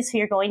get to choose who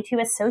you're going to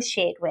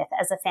associate with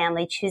as a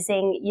family,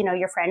 choosing,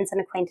 your friends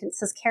and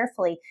acquaintances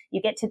carefully.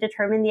 You get to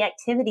determine the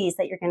activities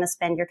that you're going to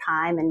spend your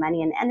time and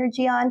money and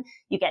energy on.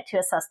 You get to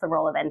assess the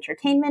role of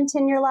entertainment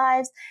in your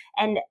lives.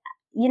 And,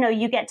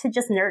 you get to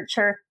just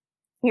nurture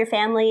your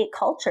family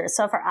culture.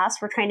 So for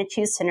us, we're trying to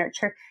choose to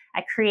nurture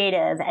a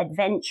creative,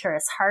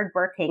 adventurous,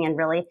 hardworking, and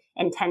really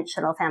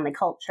intentional family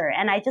culture.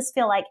 And I just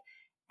feel like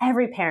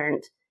every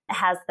parent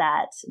has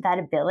that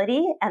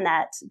ability and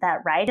that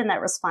right and that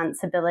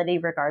responsibility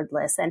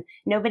regardless. And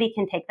nobody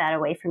can take that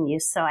away from you.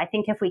 So I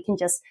think if we can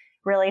just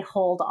really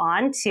hold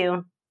on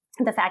to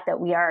the fact that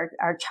we are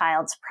our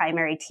child's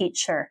primary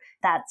teacher,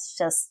 that's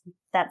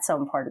so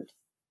important.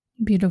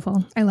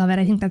 Beautiful. I love it.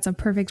 I think that's a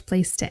perfect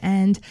place to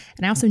end.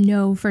 And I also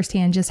know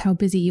firsthand just how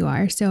busy you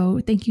are.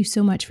 So thank you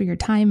so much for your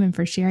time and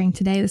for sharing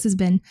today. This has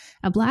been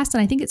a blast.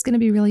 And I think it's going to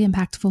be really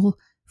impactful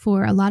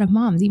for a lot of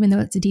moms, even though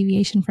it's a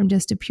deviation from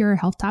just a pure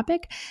health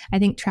topic. I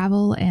think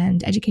travel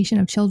and education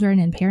of children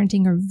and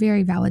parenting are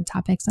very valid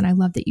topics. And I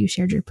love that you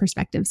shared your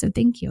perspective. So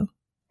thank you.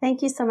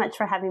 Thank you so much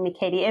for having me,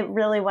 Katie. It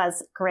really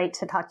was great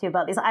to talk to you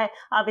about these. I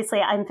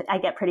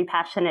get pretty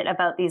passionate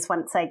about these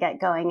once I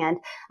get going, and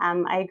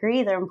I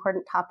agree they're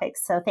important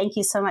topics. So thank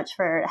you so much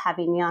for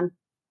having me on.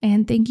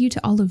 And thank you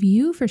to all of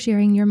you for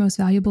sharing your most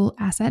valuable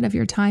asset of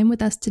your time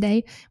with us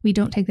today. We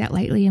don't take that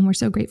lightly, and we're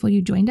so grateful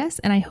you joined us.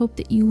 And I hope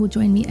that you will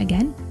join me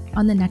again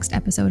on the next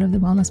episode of the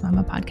Wellness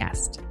Mama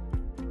podcast.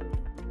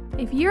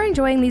 If you're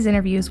enjoying these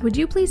interviews, would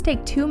you please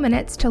take 2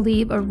 minutes to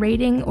leave a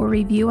rating or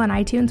review on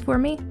iTunes for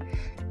me?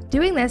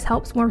 Doing this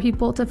helps more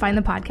people to find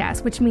the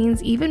podcast, which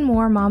means even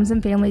more moms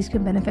and families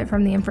can benefit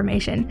from the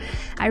information.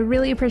 I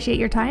really appreciate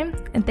your time,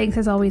 and thanks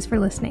as always for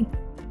listening.